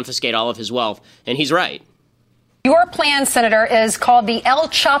 let's just confiscate all of his wealth. And he's right. Your plan, Senator, is called the El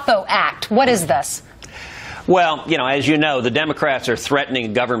Chapo Act. What is this? Well, as you know, the Democrats are threatening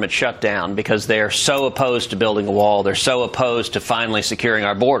a government shutdown because they're so opposed to building a wall. They're so opposed to finally securing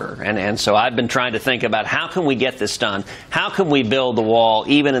our border. And so I've been trying to think about how can we get this done? How can we build the wall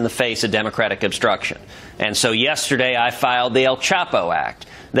even in the face of Democratic obstruction? And so yesterday I filed the El Chapo Act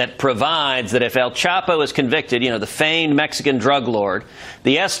that provides that if El Chapo is convicted, the famed Mexican drug lord,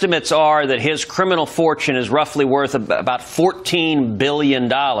 the estimates are that his criminal fortune is roughly worth about $14 billion.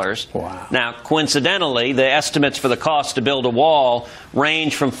 Wow. Now, coincidentally, the estimates for the cost to build a wall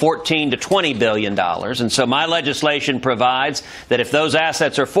range from $14 to $20 billion. And so my legislation provides that if those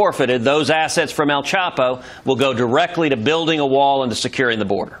assets are forfeited, those assets from El Chapo will go directly to building a wall and to securing the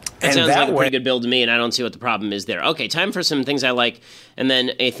border. That sounds like a pretty good bill to me, and I don't see what the problem is there. Okay, time for some things I like, and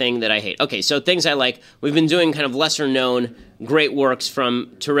then a thing that I hate. Okay, so things I like. We've been doing kind of lesser-known great works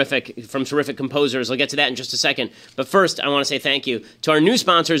from terrific composers. I'll get to that in just a second. But first, I want to say thank you to our new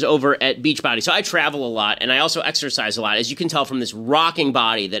sponsors over at Beachbody. So I travel a lot, and I also exercise a lot, as you can tell from this rocking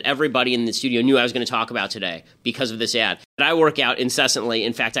body that everybody in the studio knew I was going to talk about today because of this ad. But I work out incessantly.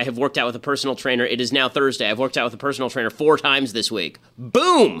 In fact, I have worked out with a personal trainer. It is now Thursday. I've worked out with a personal trainer 4 times this week.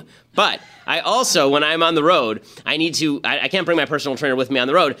 Boom! But I also, when I'm on the road, I can't bring my personal trainer with me on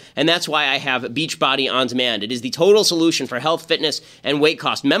the road, and that's why I have Beachbody On Demand. It is the total solution for health, fitness, and weight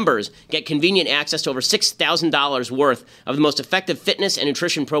cost. Members get convenient access to over $6,000 worth of the most effective fitness and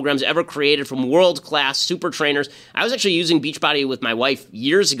nutrition programs ever created from world-class super trainers. I was actually using Beachbody with my wife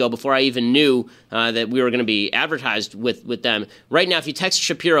years ago before I even knew that we were going to be advertised with them. Right now, if you text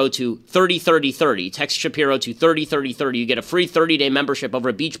Shapiro to 303030, text Shapiro to 303030, you get a free 30-day membership over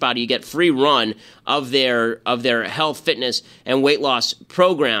at Beachbody. You get free run of their health, fitness, and weight loss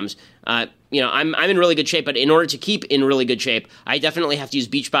programs. I'm in really good shape, but in order to keep in really good shape, I definitely have to use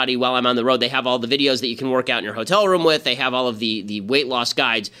Beachbody while I'm on the road. They have all the videos that you can work out in your hotel room with. They have all of the weight loss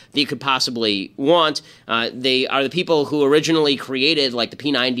guides that you could possibly want. They are the people who originally created like the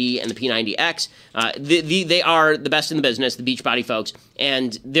P90 and the P90X. They are the best in the business, the Beachbody folks,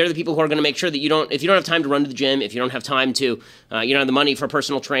 and they're the people who are going to make sure that if you don't have time to run to the gym, if you don't have time to, you don't have the money for a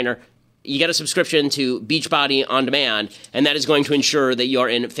personal trainer, you get a subscription to Beachbody On Demand, and that is going to ensure that you're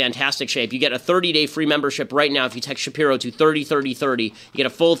in fantastic shape. You get a 30-day free membership right now if you text Shapiro to 303030. You get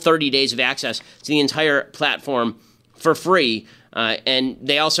a full 30 days of access to the entire platform for free. And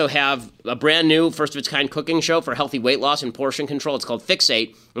they also have a brand new first-of-its-kind cooking show for healthy weight loss and portion control. It's called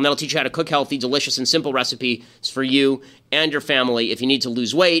Fixate, and that'll teach you how to cook healthy, delicious, and simple recipes for you and your family. If you need to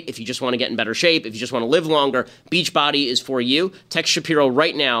lose weight, if you just want to get in better shape, if you just want to live longer, Beachbody is for you. Text Shapiro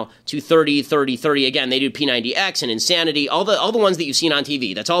right now to 303030. Again, they do P90X and Insanity, all the ones that you've seen on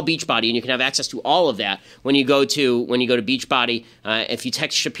TV. That's all Beachbody, and you can have access to all of that when you go to Beachbody. If you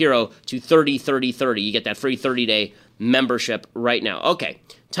text Shapiro to 303030, you get that free 30-day membership right now. Okay,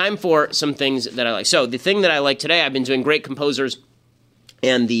 time for some things that I like. So the thing that I like today, I've been doing great composers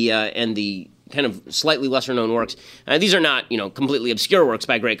and the kind of slightly lesser known works. These are not, completely obscure works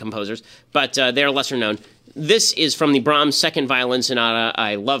by great composers, but they are lesser known. This is from the Brahms Second Violin Sonata.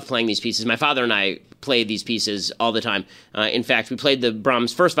 I love playing these pieces. My father and I played these pieces all the time. In fact, we played the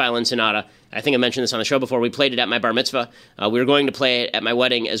Brahms First Violin Sonata. I think I mentioned this on the show before. We played it at my bar mitzvah. We were going to play it at my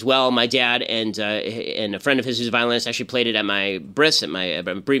wedding as well. My dad and a friend of his who's a violinist actually played it at my bris, at my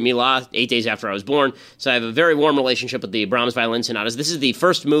Brit Milah, 8 days after I was born. So I have a very warm relationship with the Brahms Violin Sonatas. This is the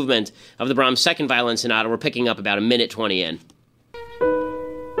first movement of the Brahms Second Violin Sonata. We're picking up about 1:20 in.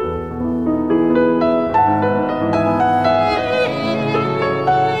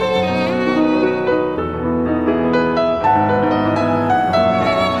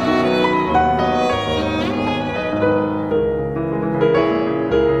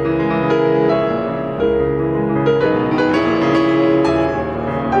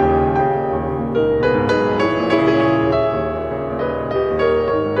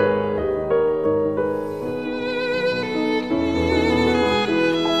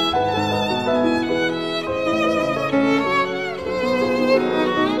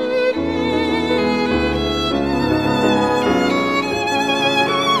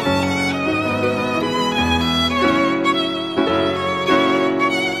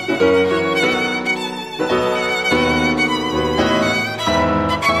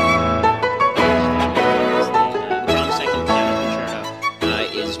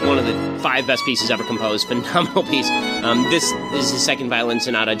 Best pieces ever composed. Phenomenal piece. This is his Second Violin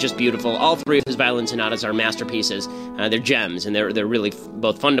Sonata, just beautiful. All three of his violin sonatas are masterpieces. They're gems, and they're really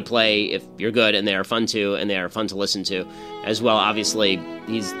both fun to play if you're good, and they are fun to listen to as well. Obviously,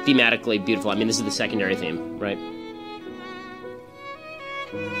 he's thematically beautiful. I mean, this is the secondary theme, right?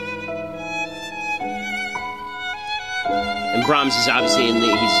 And Brahms is obviously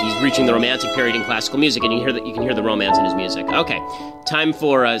he's reaching the Romantic period in classical music, and you can hear the romance in his music. Okay, time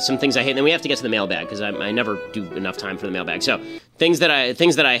for some things I hate. And then we have to get to the mailbag because I never do enough time for the mailbag. So things that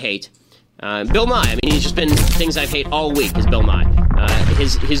I hate. Bill Nye. I mean, he's just been things I hate all week. Is Bill Nye.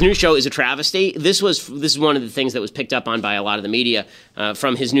 His new show is a travesty. This is one of the things that was picked up on by a lot of the media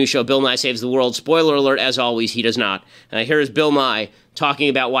from his new show, Bill Nye Saves the World. Spoiler alert: as always, he does not. Here is Bill Nye talking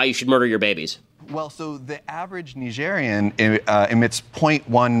about why you should murder your babies. Well, so the average Nigerian emits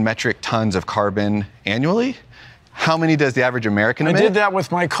 0.1 metric tons of carbon annually. How many does the average American emit? I did that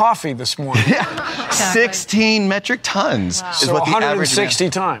with my coffee this morning. Yeah, 16 metric tons is so what the average 160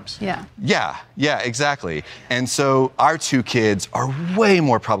 times. Yeah, exactly. And so our two kids are way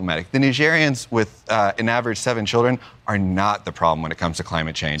more problematic. The Nigerians with an average 7 children are not the problem when it comes to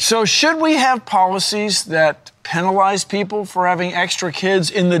climate change. So should we have policies that penalize people for having extra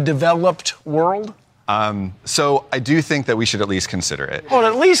kids in the developed world? So I do think that we should at least consider it. Well,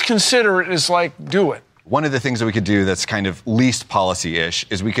 at least consider it is like do it. One of the things that we could do that's kind of least policy-ish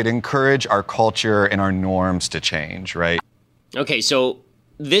is we could encourage our culture and our norms to change, right? Okay, so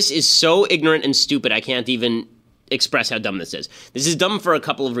this is so ignorant and stupid, I can't even express how dumb this is. This is dumb for a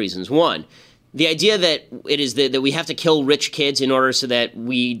couple of reasons. One, the idea that it is that we have to kill rich kids in order so that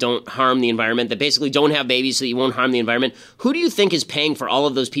we don't harm the environment, that basically don't have babies so that you won't harm the environment. Who do you think is paying for all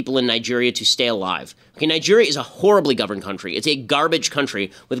of those people in Nigeria to stay alive? Okay, Nigeria is a horribly governed country. It's a garbage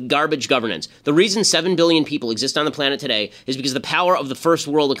country with garbage governance. The reason 7 billion people exist on the planet today is because the power of the first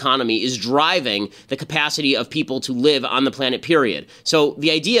world economy is driving the capacity of people to live on the planet, period. So the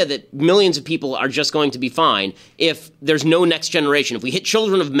idea that millions of people are just going to be fine if there's no next generation, if we hit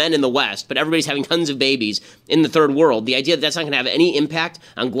children of men in the West, but everybody's having tons of babies in the third world, the idea that that's not going to have any impact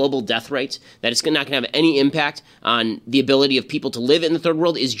on global death rates, that it's not going to have any impact on the ability of people to live in the third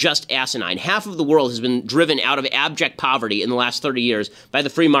world is just asinine. Half of the world has been driven out of abject poverty in the last 30 years by the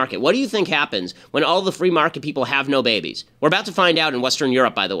free market. What do you think happens when all the free market people have no babies? We're about to find out in Western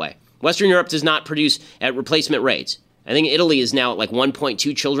Europe, by the way. Western Europe does not produce at replacement rates. I think Italy is now at like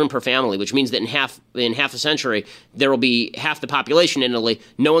 1.2 children per family, which means that in half a century, there will be half the population in Italy.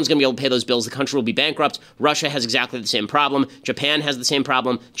 No one's going to be able to pay those bills. The country will be bankrupt. Russia has exactly the same problem. Japan has the same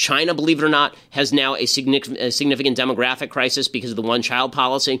problem. China, believe it or not, has now a significant demographic crisis because of the one-child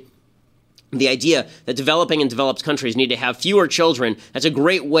policy. The idea that developing and developed countries need to have fewer children, that's a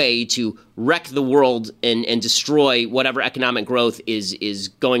great way to wreck the world and destroy whatever economic growth is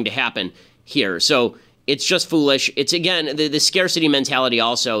going to happen here. So it's just foolish. It's, again, the scarcity mentality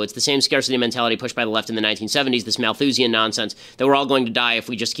also. It's the same scarcity mentality pushed by the left in the 1970s, this Malthusian nonsense that we're all going to die if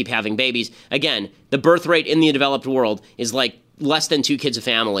we just keep having babies. Again, the birth rate in the developed world is like less than 2 kids a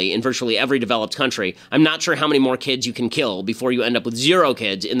family in virtually every developed country. I'm not sure how many more kids you can kill before you end up with 0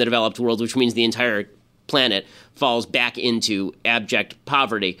 kids in the developed world, which means the entire planet falls back into abject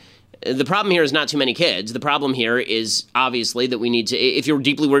poverty. The problem here is not too many kids. The problem here is obviously that we need to, if you're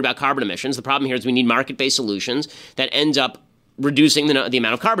deeply worried about carbon emissions, the problem here is we need market-based solutions that end up reducing the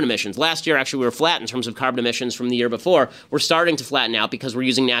amount of carbon emissions. Last year, actually, we were flat in terms of carbon emissions from the year before. We're starting to flatten out because we're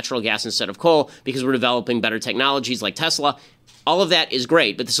using natural gas instead of coal, because we're developing better technologies like Tesla. All of that is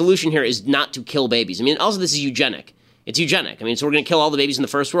great, but the solution here is not to kill babies. I mean, also this is eugenic. It's eugenic. I mean, so we're going to kill all the babies in the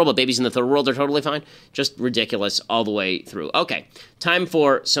first world, but babies in the third world are totally fine? Just ridiculous all the way through. Okay, time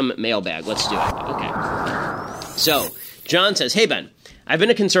for some mailbag. Let's do it. Okay. So, John says, hey, Ben. I've been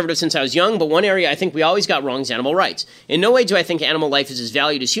a conservative since I was young, but one area I think we always got wrong is animal rights. In no way do I think animal life is as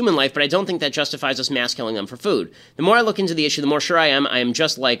valued as human life, but I don't think that justifies us mass killing them for food. The more I look into the issue, the more sure I am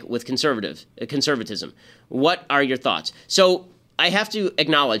just like with conservatism. What are your thoughts? So I have to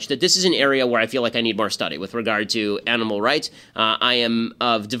acknowledge that this is an area where I feel like I need more study with regard to animal rights. I am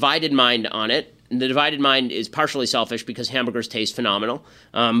of divided mind on it. The divided mind is partially selfish because hamburgers taste phenomenal,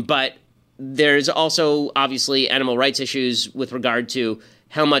 but there's also, obviously, animal rights issues with regard to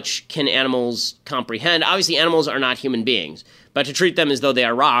how much can animals comprehend. Obviously, animals are not human beings, but to treat them as though they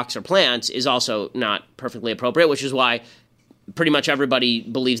are rocks or plants is also not perfectly appropriate, which is why pretty much everybody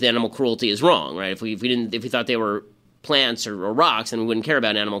believes that animal cruelty is wrong, right? If we thought they were plants or rocks, then we wouldn't care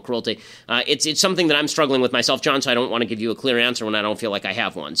about animal cruelty. It's something that I'm struggling with myself, John, so I don't want to give you a clear answer when I don't feel like I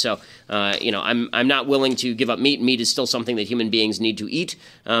have one. So, I'm not willing to give up meat. Meat is still something that human beings need to eat,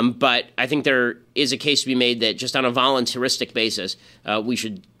 but I think there is a case to be made that just on a voluntaristic basis, we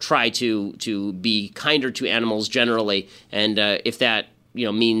should try to be kinder to animals generally, and if that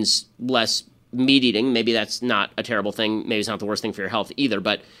means less meat eating, maybe that's not a terrible thing. Maybe it's not the worst thing for your health either,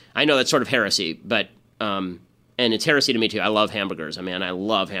 but I know that's sort of heresy, but and it's heresy to me, too. I love hamburgers. I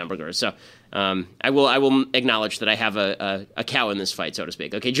love hamburgers. So I will acknowledge that I have a cow in this fight, so to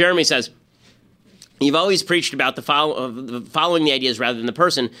speak. Okay, Jeremy says, you've always preached about following the ideas rather than the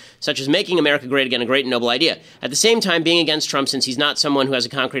person, such as making America great again, a great and noble idea. At the same time, being against Trump since he's not someone who has a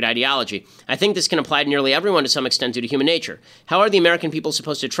concrete ideology. I think this can apply to nearly everyone to some extent due to human nature. How are the American people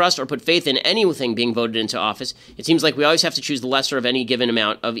supposed to trust or put faith in anything being voted into office? It seems like we always have to choose the lesser of any given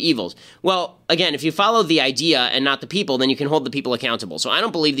amount of evils. Well, again, if you follow the idea and not the people, then you can hold the people accountable. So I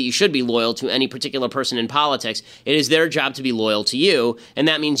don't believe that you should be loyal to any particular person in politics. It is their job to be loyal to you, and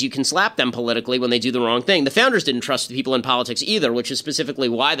that means you can slap them politically when they do do the wrong thing. The founders didn't trust the people in politics either, which is specifically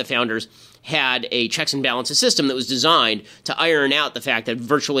why the founders had a checks and balances system that was designed to iron out the fact that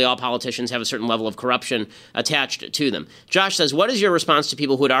virtually all politicians have a certain level of corruption attached to them. Josh says, what is your response to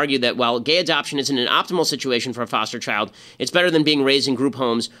people who would argue that while gay adoption isn't an optimal situation for a foster child, it's better than being raised in group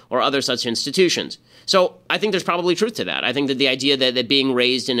homes or other such institutions? So I think there's probably truth to that. I think that the idea that being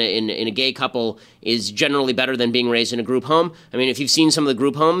raised in a gay couple is generally better than being raised in a group home. I mean, if you've seen some of the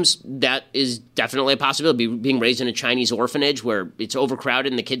group homes, that is definitely a possibility. Being raised in a Chinese orphanage where it's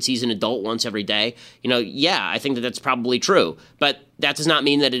overcrowded and the kid sees an adult once every day, yeah, I think that that's probably true. But that does not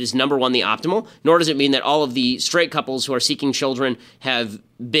mean that it is, number one, the optimal, nor does it mean that all of the straight couples who are seeking children have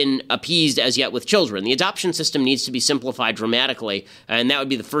been appeased as yet with children. The adoption system needs to be simplified dramatically, and that would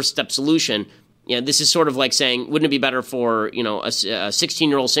be the first step solution. This is sort of like saying, wouldn't it be better for, a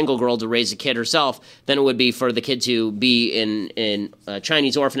 16-year-old single girl to raise a kid herself than it would be for the kid to be in a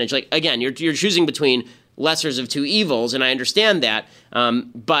Chinese orphanage? Like, again, you're choosing between lessers of two evils, and I understand that,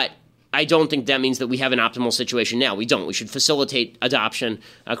 but I don't think that means that we have an optimal situation now. We don't. We should facilitate adoption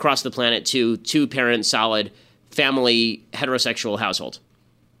across the planet to two-parent, solid, family, heterosexual household.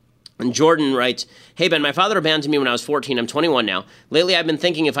 And Jordan writes, hey, Ben, my father abandoned me when I was 14. I'm 21 now. Lately, I've been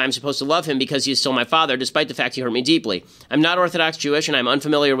thinking if I'm supposed to love him because he is still my father, despite the fact he hurt me deeply. I'm not Orthodox Jewish, and I'm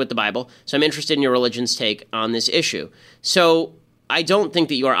unfamiliar with the Bible, so I'm interested in your religion's take on this issue. So I don't think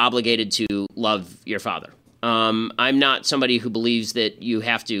that you are obligated to love your father. I'm not somebody who believes that you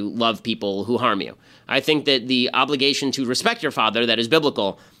have to love people who harm you. I think that the obligation to respect your father, that is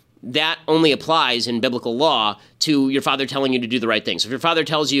biblical, that only applies in biblical law to your father telling you to do the right thing. So if your father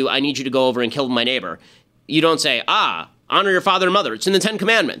tells you, I need you to go over and kill my neighbor, you don't say, honor your father and mother. It's in the 10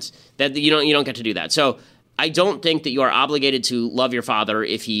 Commandments. That you don't get to do that. So I don't think that you are obligated to love your father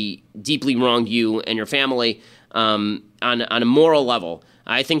if he deeply wronged you and your family on a moral level.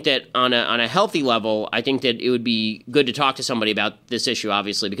 I think that on a healthy level, I think that it would be good to talk to somebody about this issue,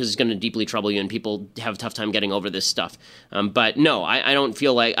 obviously, because it's going to deeply trouble you and people have a tough time getting over this stuff. But no, I don't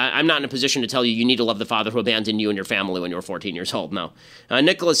feel like I'm not in a position to tell you need to love the father who abandoned you and your family when you were 14 years old. No.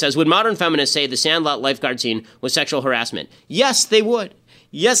 Nicholas says, would modern feminists say the Sandlot lifeguard scene was sexual harassment? Yes, they would.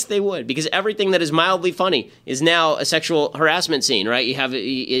 Yes, they would, because everything that is mildly funny is now a sexual harassment scene, right?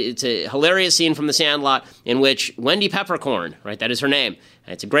 It's a hilarious scene from The Sandlot in which Wendy Peppercorn, right, that is her name.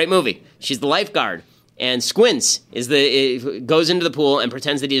 It's a great movie. She's the lifeguard, and Squints goes into the pool and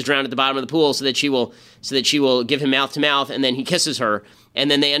pretends that he is drowned at the bottom of the pool so that she will give him mouth to mouth, and then he kisses her,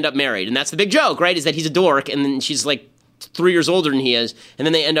 and then they end up married. And that's the big joke, right? Is that he's a dork, and then she's like 3 years older than he is, and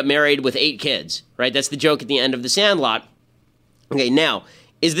then they end up married with 8 kids, right? That's the joke at the end of The Sandlot. Okay, now,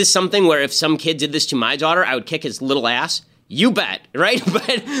 is this something where if some kid did this to my daughter, I would kick his little ass? You bet, right?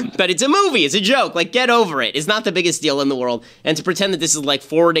 But it's a movie. It's a joke. Like, get over it. It's not the biggest deal in the world. And to pretend that this is like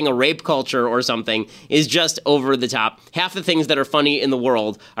forwarding a rape culture or something is just over the top. Half the things that are funny in the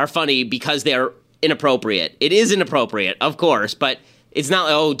world are funny because they're inappropriate. It is inappropriate, of course, but it's not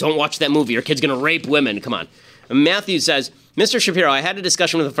like, oh, don't watch that movie. Your kid's going to rape women. Come on. Matthew says, Mr. Shapiro, I had a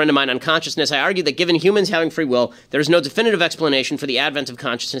discussion with a friend of mine on consciousness. I argued that given humans having free will, there is no definitive explanation for the advent of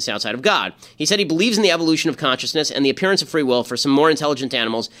consciousness outside of God. He said he believes in the evolution of consciousness, and the appearance of free will for some more intelligent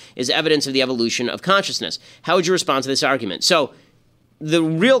animals is evidence of the evolution of consciousness. How would you respond to this argument? So the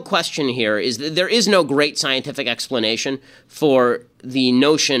real question here is that there is no great scientific explanation for the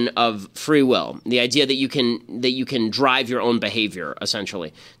notion of free will, the idea that you can drive your own behavior,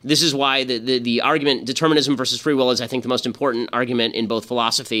 essentially. This is why the argument, determinism versus free will, is, I think, the most important argument in both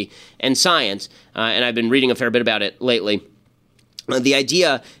philosophy and science, and I've been reading a fair bit about it lately. The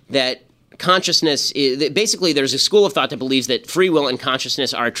idea that consciousness basically, there's a school of thought that believes that free will and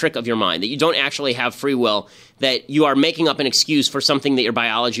consciousness are a trick of your mind, that you don't actually have free will, that you are making up an excuse for something that your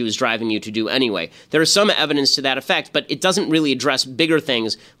biology was driving you to do anyway. There is some evidence to that effect, but it doesn't really address bigger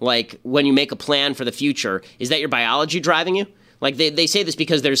things like when you make a plan for the future. Is that your biology driving you? Like they say this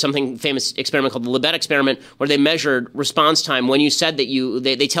because there's something famous experiment called the Libet experiment where they measured response time when you said that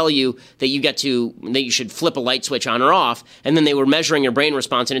they tell you that you should flip a light switch on or off, and then they were measuring your brain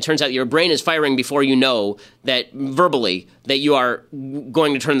response, and it turns out your brain is firing before you know that verbally that you are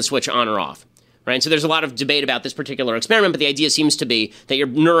going to turn the switch on or off. Right? And so there's a lot of debate about this particular experiment, but the idea seems to be that your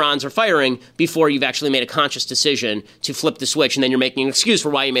neurons are firing before you've actually made a conscious decision to flip the switch, and then you're making an excuse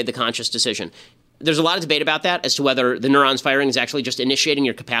for why you made the conscious decision. there's a lot of debate about that as to whether the neurons firing is actually just initiating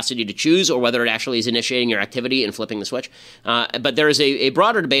your capacity to choose or whether it actually is initiating your activity and flipping the switch. But there is a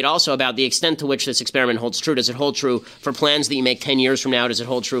broader debate also about the extent to which this experiment holds true. Does it hold true for plans that you make 10 years from now? Does it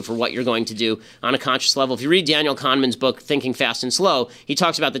hold true for what you're going to do on a conscious level? If you read Daniel Kahneman's book, Thinking Fast and Slow, he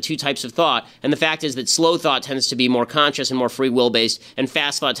talks about the two types of thought. And the fact is that slow thought tends to be more conscious and more free will based, and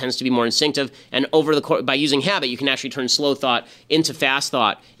fast thought tends to be more instinctive. And by using habit, you can actually turn slow thought into fast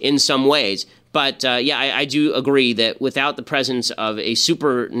thought in some ways. But I do agree that without the presence of a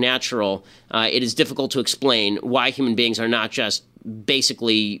supernatural, it is difficult to explain why human beings are not just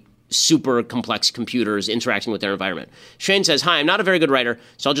basically super complex computers interacting with their environment. Shane says, hi, I'm not a very good writer,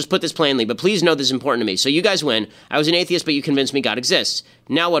 so I'll just put this plainly, but please know this is important to me. So you guys win. I was an atheist, but you convinced me God exists.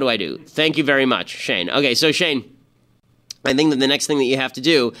 Now what do I do? Thank you very much, Shane. Okay, so Shane, I think that the next thing that you have to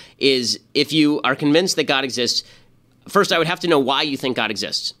do is, if you are convinced that God exists, first I would have to know why you think God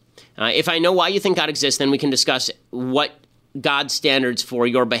exists. If I know why you think God exists, then we can discuss what God's standards for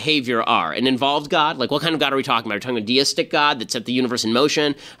your behavior are. An involved God? Like, what kind of God are we talking about? Are we talking about a deistic God that set the universe in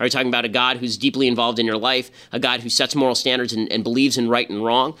motion? Are we talking about a God who's deeply involved in your life? A God who sets moral standards and believes in right and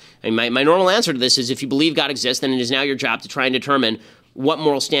wrong? I mean, my normal answer to this is, if you believe God exists, then it is now your job to try and determine what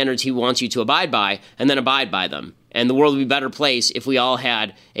moral standards he wants you to abide by, and then abide by them. And the world would be a better place if we all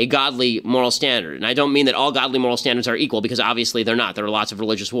had a godly moral standard. And I don't mean that all godly moral standards are equal, because obviously they're not. There are lots of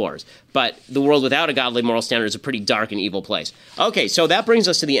religious wars. But the world without a godly moral standard is a pretty dark and evil place. Okay, so that brings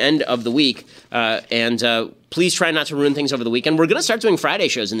us to the end of the week. Please try not to ruin things over the weekend. We're going to start doing Friday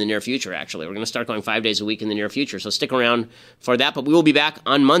shows in the near future, actually. We're going to start going 5 days a week in the near future. So stick around for that. But we will be back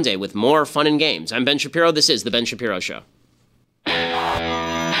on Monday with more fun and games. I'm Ben Shapiro. This is The Ben Shapiro Show.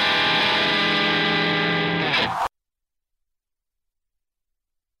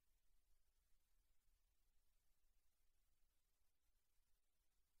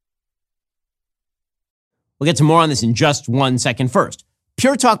 We'll get to more on this in just 1 second. First,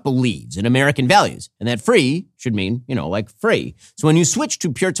 Pure Talk believes in American values, and that free should mean, like free. So when you switch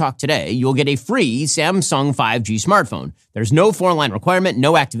to Pure Talk today, you'll get a free Samsung 5G smartphone. There's no foreign-line requirement,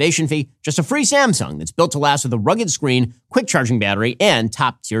 no activation fee, just a free Samsung that's built to last with a rugged screen, quick charging battery, and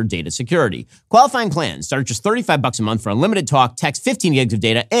top-tier data security. Qualifying plans start at just $35 a month for unlimited talk, text, 15 gigs of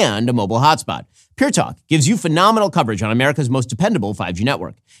data, and a mobile hotspot. Pure Talk gives you phenomenal coverage on America's most dependable 5G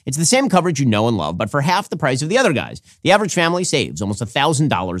network. It's the same coverage you know and love, but for half the price of the other guys. The average family saves almost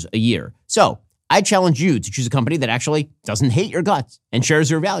 $1,000 a year. So I challenge you to choose a company that actually doesn't hate your guts and shares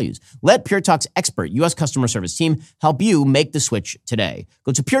your values. Let Pure Talk's expert U.S. customer service team help you make the switch today.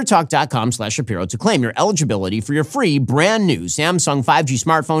 Go to puretalk.com/Shapiro to claim your eligibility for your free brand new Samsung 5G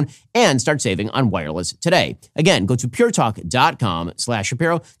smartphone and start saving on wireless today. Again, go to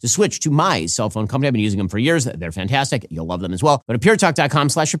puretalk.com/Shapiro to switch to my cell phone company. I've been using them for years. They're fantastic. You'll love them as well. Go to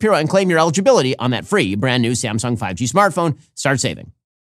puretalk.com/Shapiro and claim your eligibility on that free brand new Samsung 5G smartphone. Start saving.